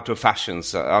been out of fashion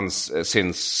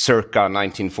since circa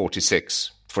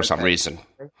 1946. for some reason.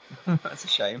 That's a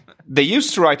shame. They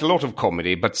used to write a lot of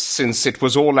comedy, but since it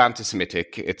was all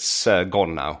anti-Semitic, it's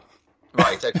gone now.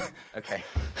 Right, okay.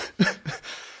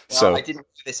 So I didn't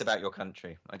know this about your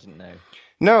country. I didn't know.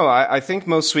 No, I think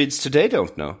most Swedes today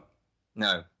don't know.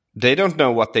 No. They don't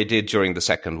know what they did during the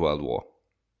Second World War,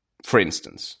 for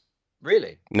instance.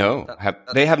 Really? No,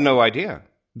 they have no idea.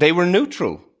 They were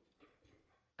neutral.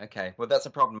 Okay, well, that's a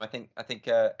problem. I think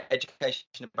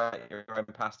education about your own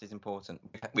past is important.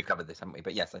 We've covered this, haven't we?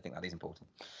 But yes, I think that is important.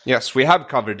 Yes, we have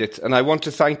covered it, and I want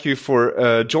to thank you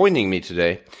for joining me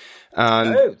today.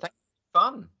 And thank you.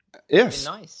 Fun. Yes,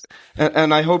 really nice.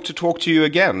 And I hope to talk to you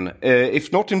again,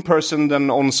 if not in person, then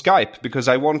on Skype, because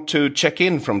I want to check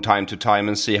in from time to time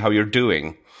and see how you're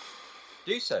doing.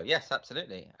 Do so, yes,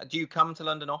 absolutely. Do you come to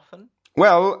London often?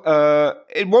 Well,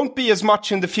 it won't be as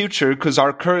much in the future because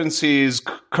our currency is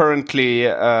currently,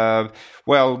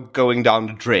 going down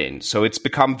the drain. So it's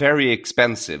become very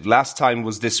expensive. Last time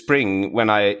was this spring when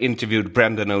I interviewed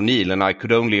Brendan O'Neill, and I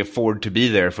could only afford to be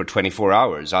there for 24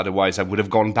 hours. Otherwise, I would have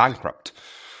gone bankrupt.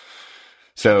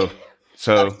 So that's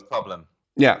the problem.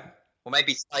 Yeah. Well,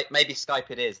 maybe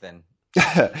Skype it is then.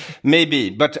 Maybe,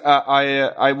 but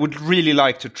I would really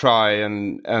like to try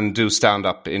and do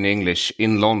stand-up in English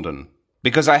in London,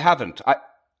 because I haven't.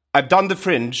 I've done the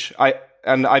Fringe,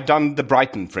 I've done the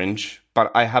Brighton Fringe, but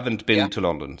I haven't been to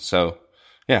London. So,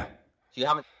 yeah. So you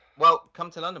haven't. Well, come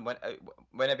to London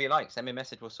whenever you like. Send me a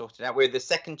message. We'll sort it out. We're the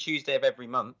second Tuesday of every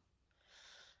month.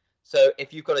 So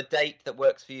if you've got a date that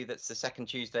works for you, that's the second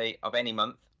Tuesday of any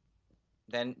month,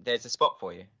 then there's a spot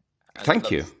for you. Thank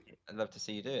you. I'd love to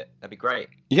see you do it. That'd be great.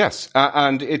 Yes,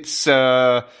 and it's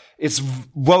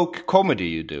woke comedy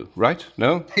you do, right?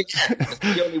 No? It's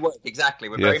purely woke, exactly.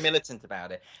 We're very militant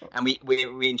about it. And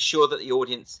we ensure that the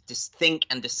audience just think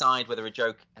and decide whether a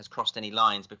joke has crossed any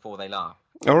lines before they laugh.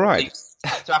 All right.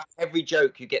 So after every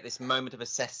joke, you get this moment of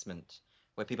assessment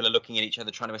where people are looking at each other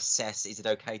trying to assess, is it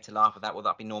okay to laugh at that? Will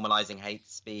that be normalizing hate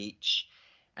speech?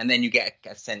 And then you get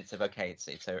a sense of, okay,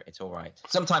 it's all right.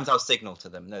 Sometimes I'll signal to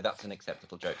them, no, that's an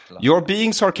acceptable joke to laugh. You're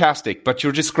being sarcastic, but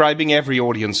you're describing every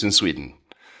audience in Sweden.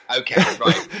 Okay,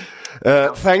 right.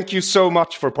 Thank you so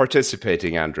much for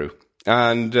participating, Andrew.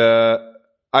 And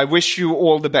I wish you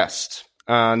all the best.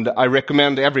 And I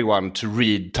recommend everyone to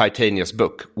read Titania's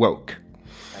book, Woke.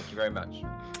 Thank you very much.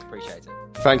 Appreciate it.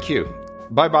 Thank you.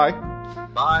 Bye-bye.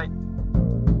 Bye.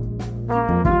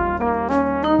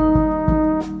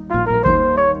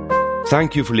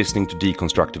 Thank you for listening to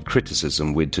Deconstructive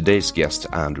Criticism with today's guest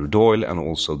Andrew Doyle and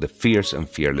also the fierce and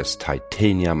fearless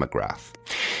Titania McGrath.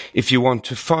 If you want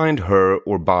to find her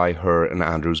or buy her and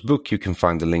Andrew's book, you can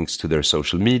find the links to their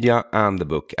social media and the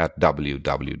book at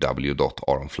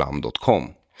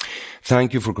www.aronflam.com.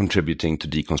 Thank you for contributing to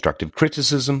Deconstructive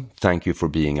Criticism. Thank you for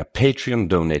being a Patreon,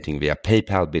 donating via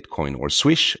PayPal, Bitcoin or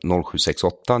Swish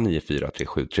 0768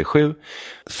 943737.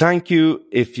 Thank you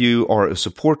if you are a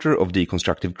supporter of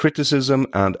Deconstructive Criticism,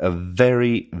 and a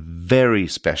very, very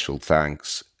special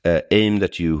thanks aimed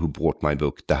at you who bought my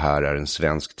book Det här är en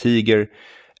svensk tiger,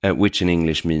 which in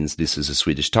English means this is a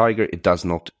Swedish tiger. It does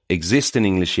not exist in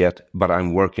English yet, but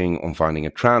I'm working on finding a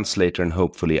translator and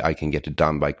hopefully I can get it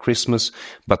done by Christmas.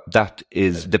 But that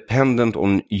is dependent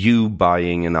on you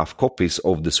buying enough copies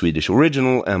of the Swedish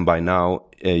original, and by now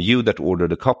you that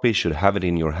ordered a copy should have it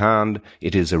in your hand.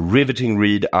 It is a riveting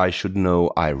read. I should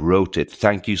know I wrote it.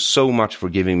 Thank you so much for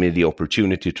giving me the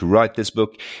opportunity to write this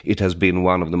book. It has been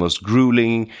one of the most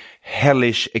grueling,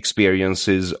 hellish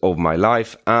experiences of my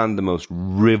life and the most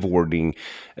rewarding,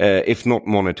 if not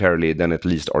monetarily, then at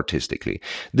least artistically.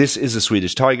 This is a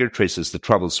Swedish tiger, traces the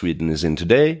trouble Sweden is in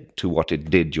today to what it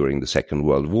did during the Second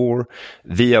World War,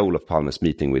 via Olof Palme's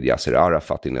meeting with Yasser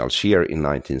Arafat in Algiers in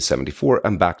 1974,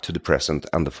 and back to the present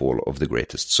and the fall of the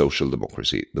greatest social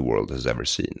democracy the world has ever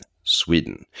seen,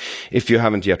 Sweden. If you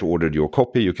haven't yet ordered your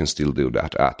copy, you can still do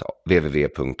that at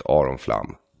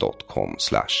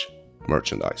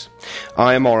www.aronflam.com/merchandise.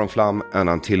 I am Aron Flam, and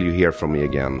until you hear from me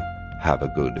again, have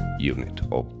a good unit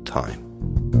of time.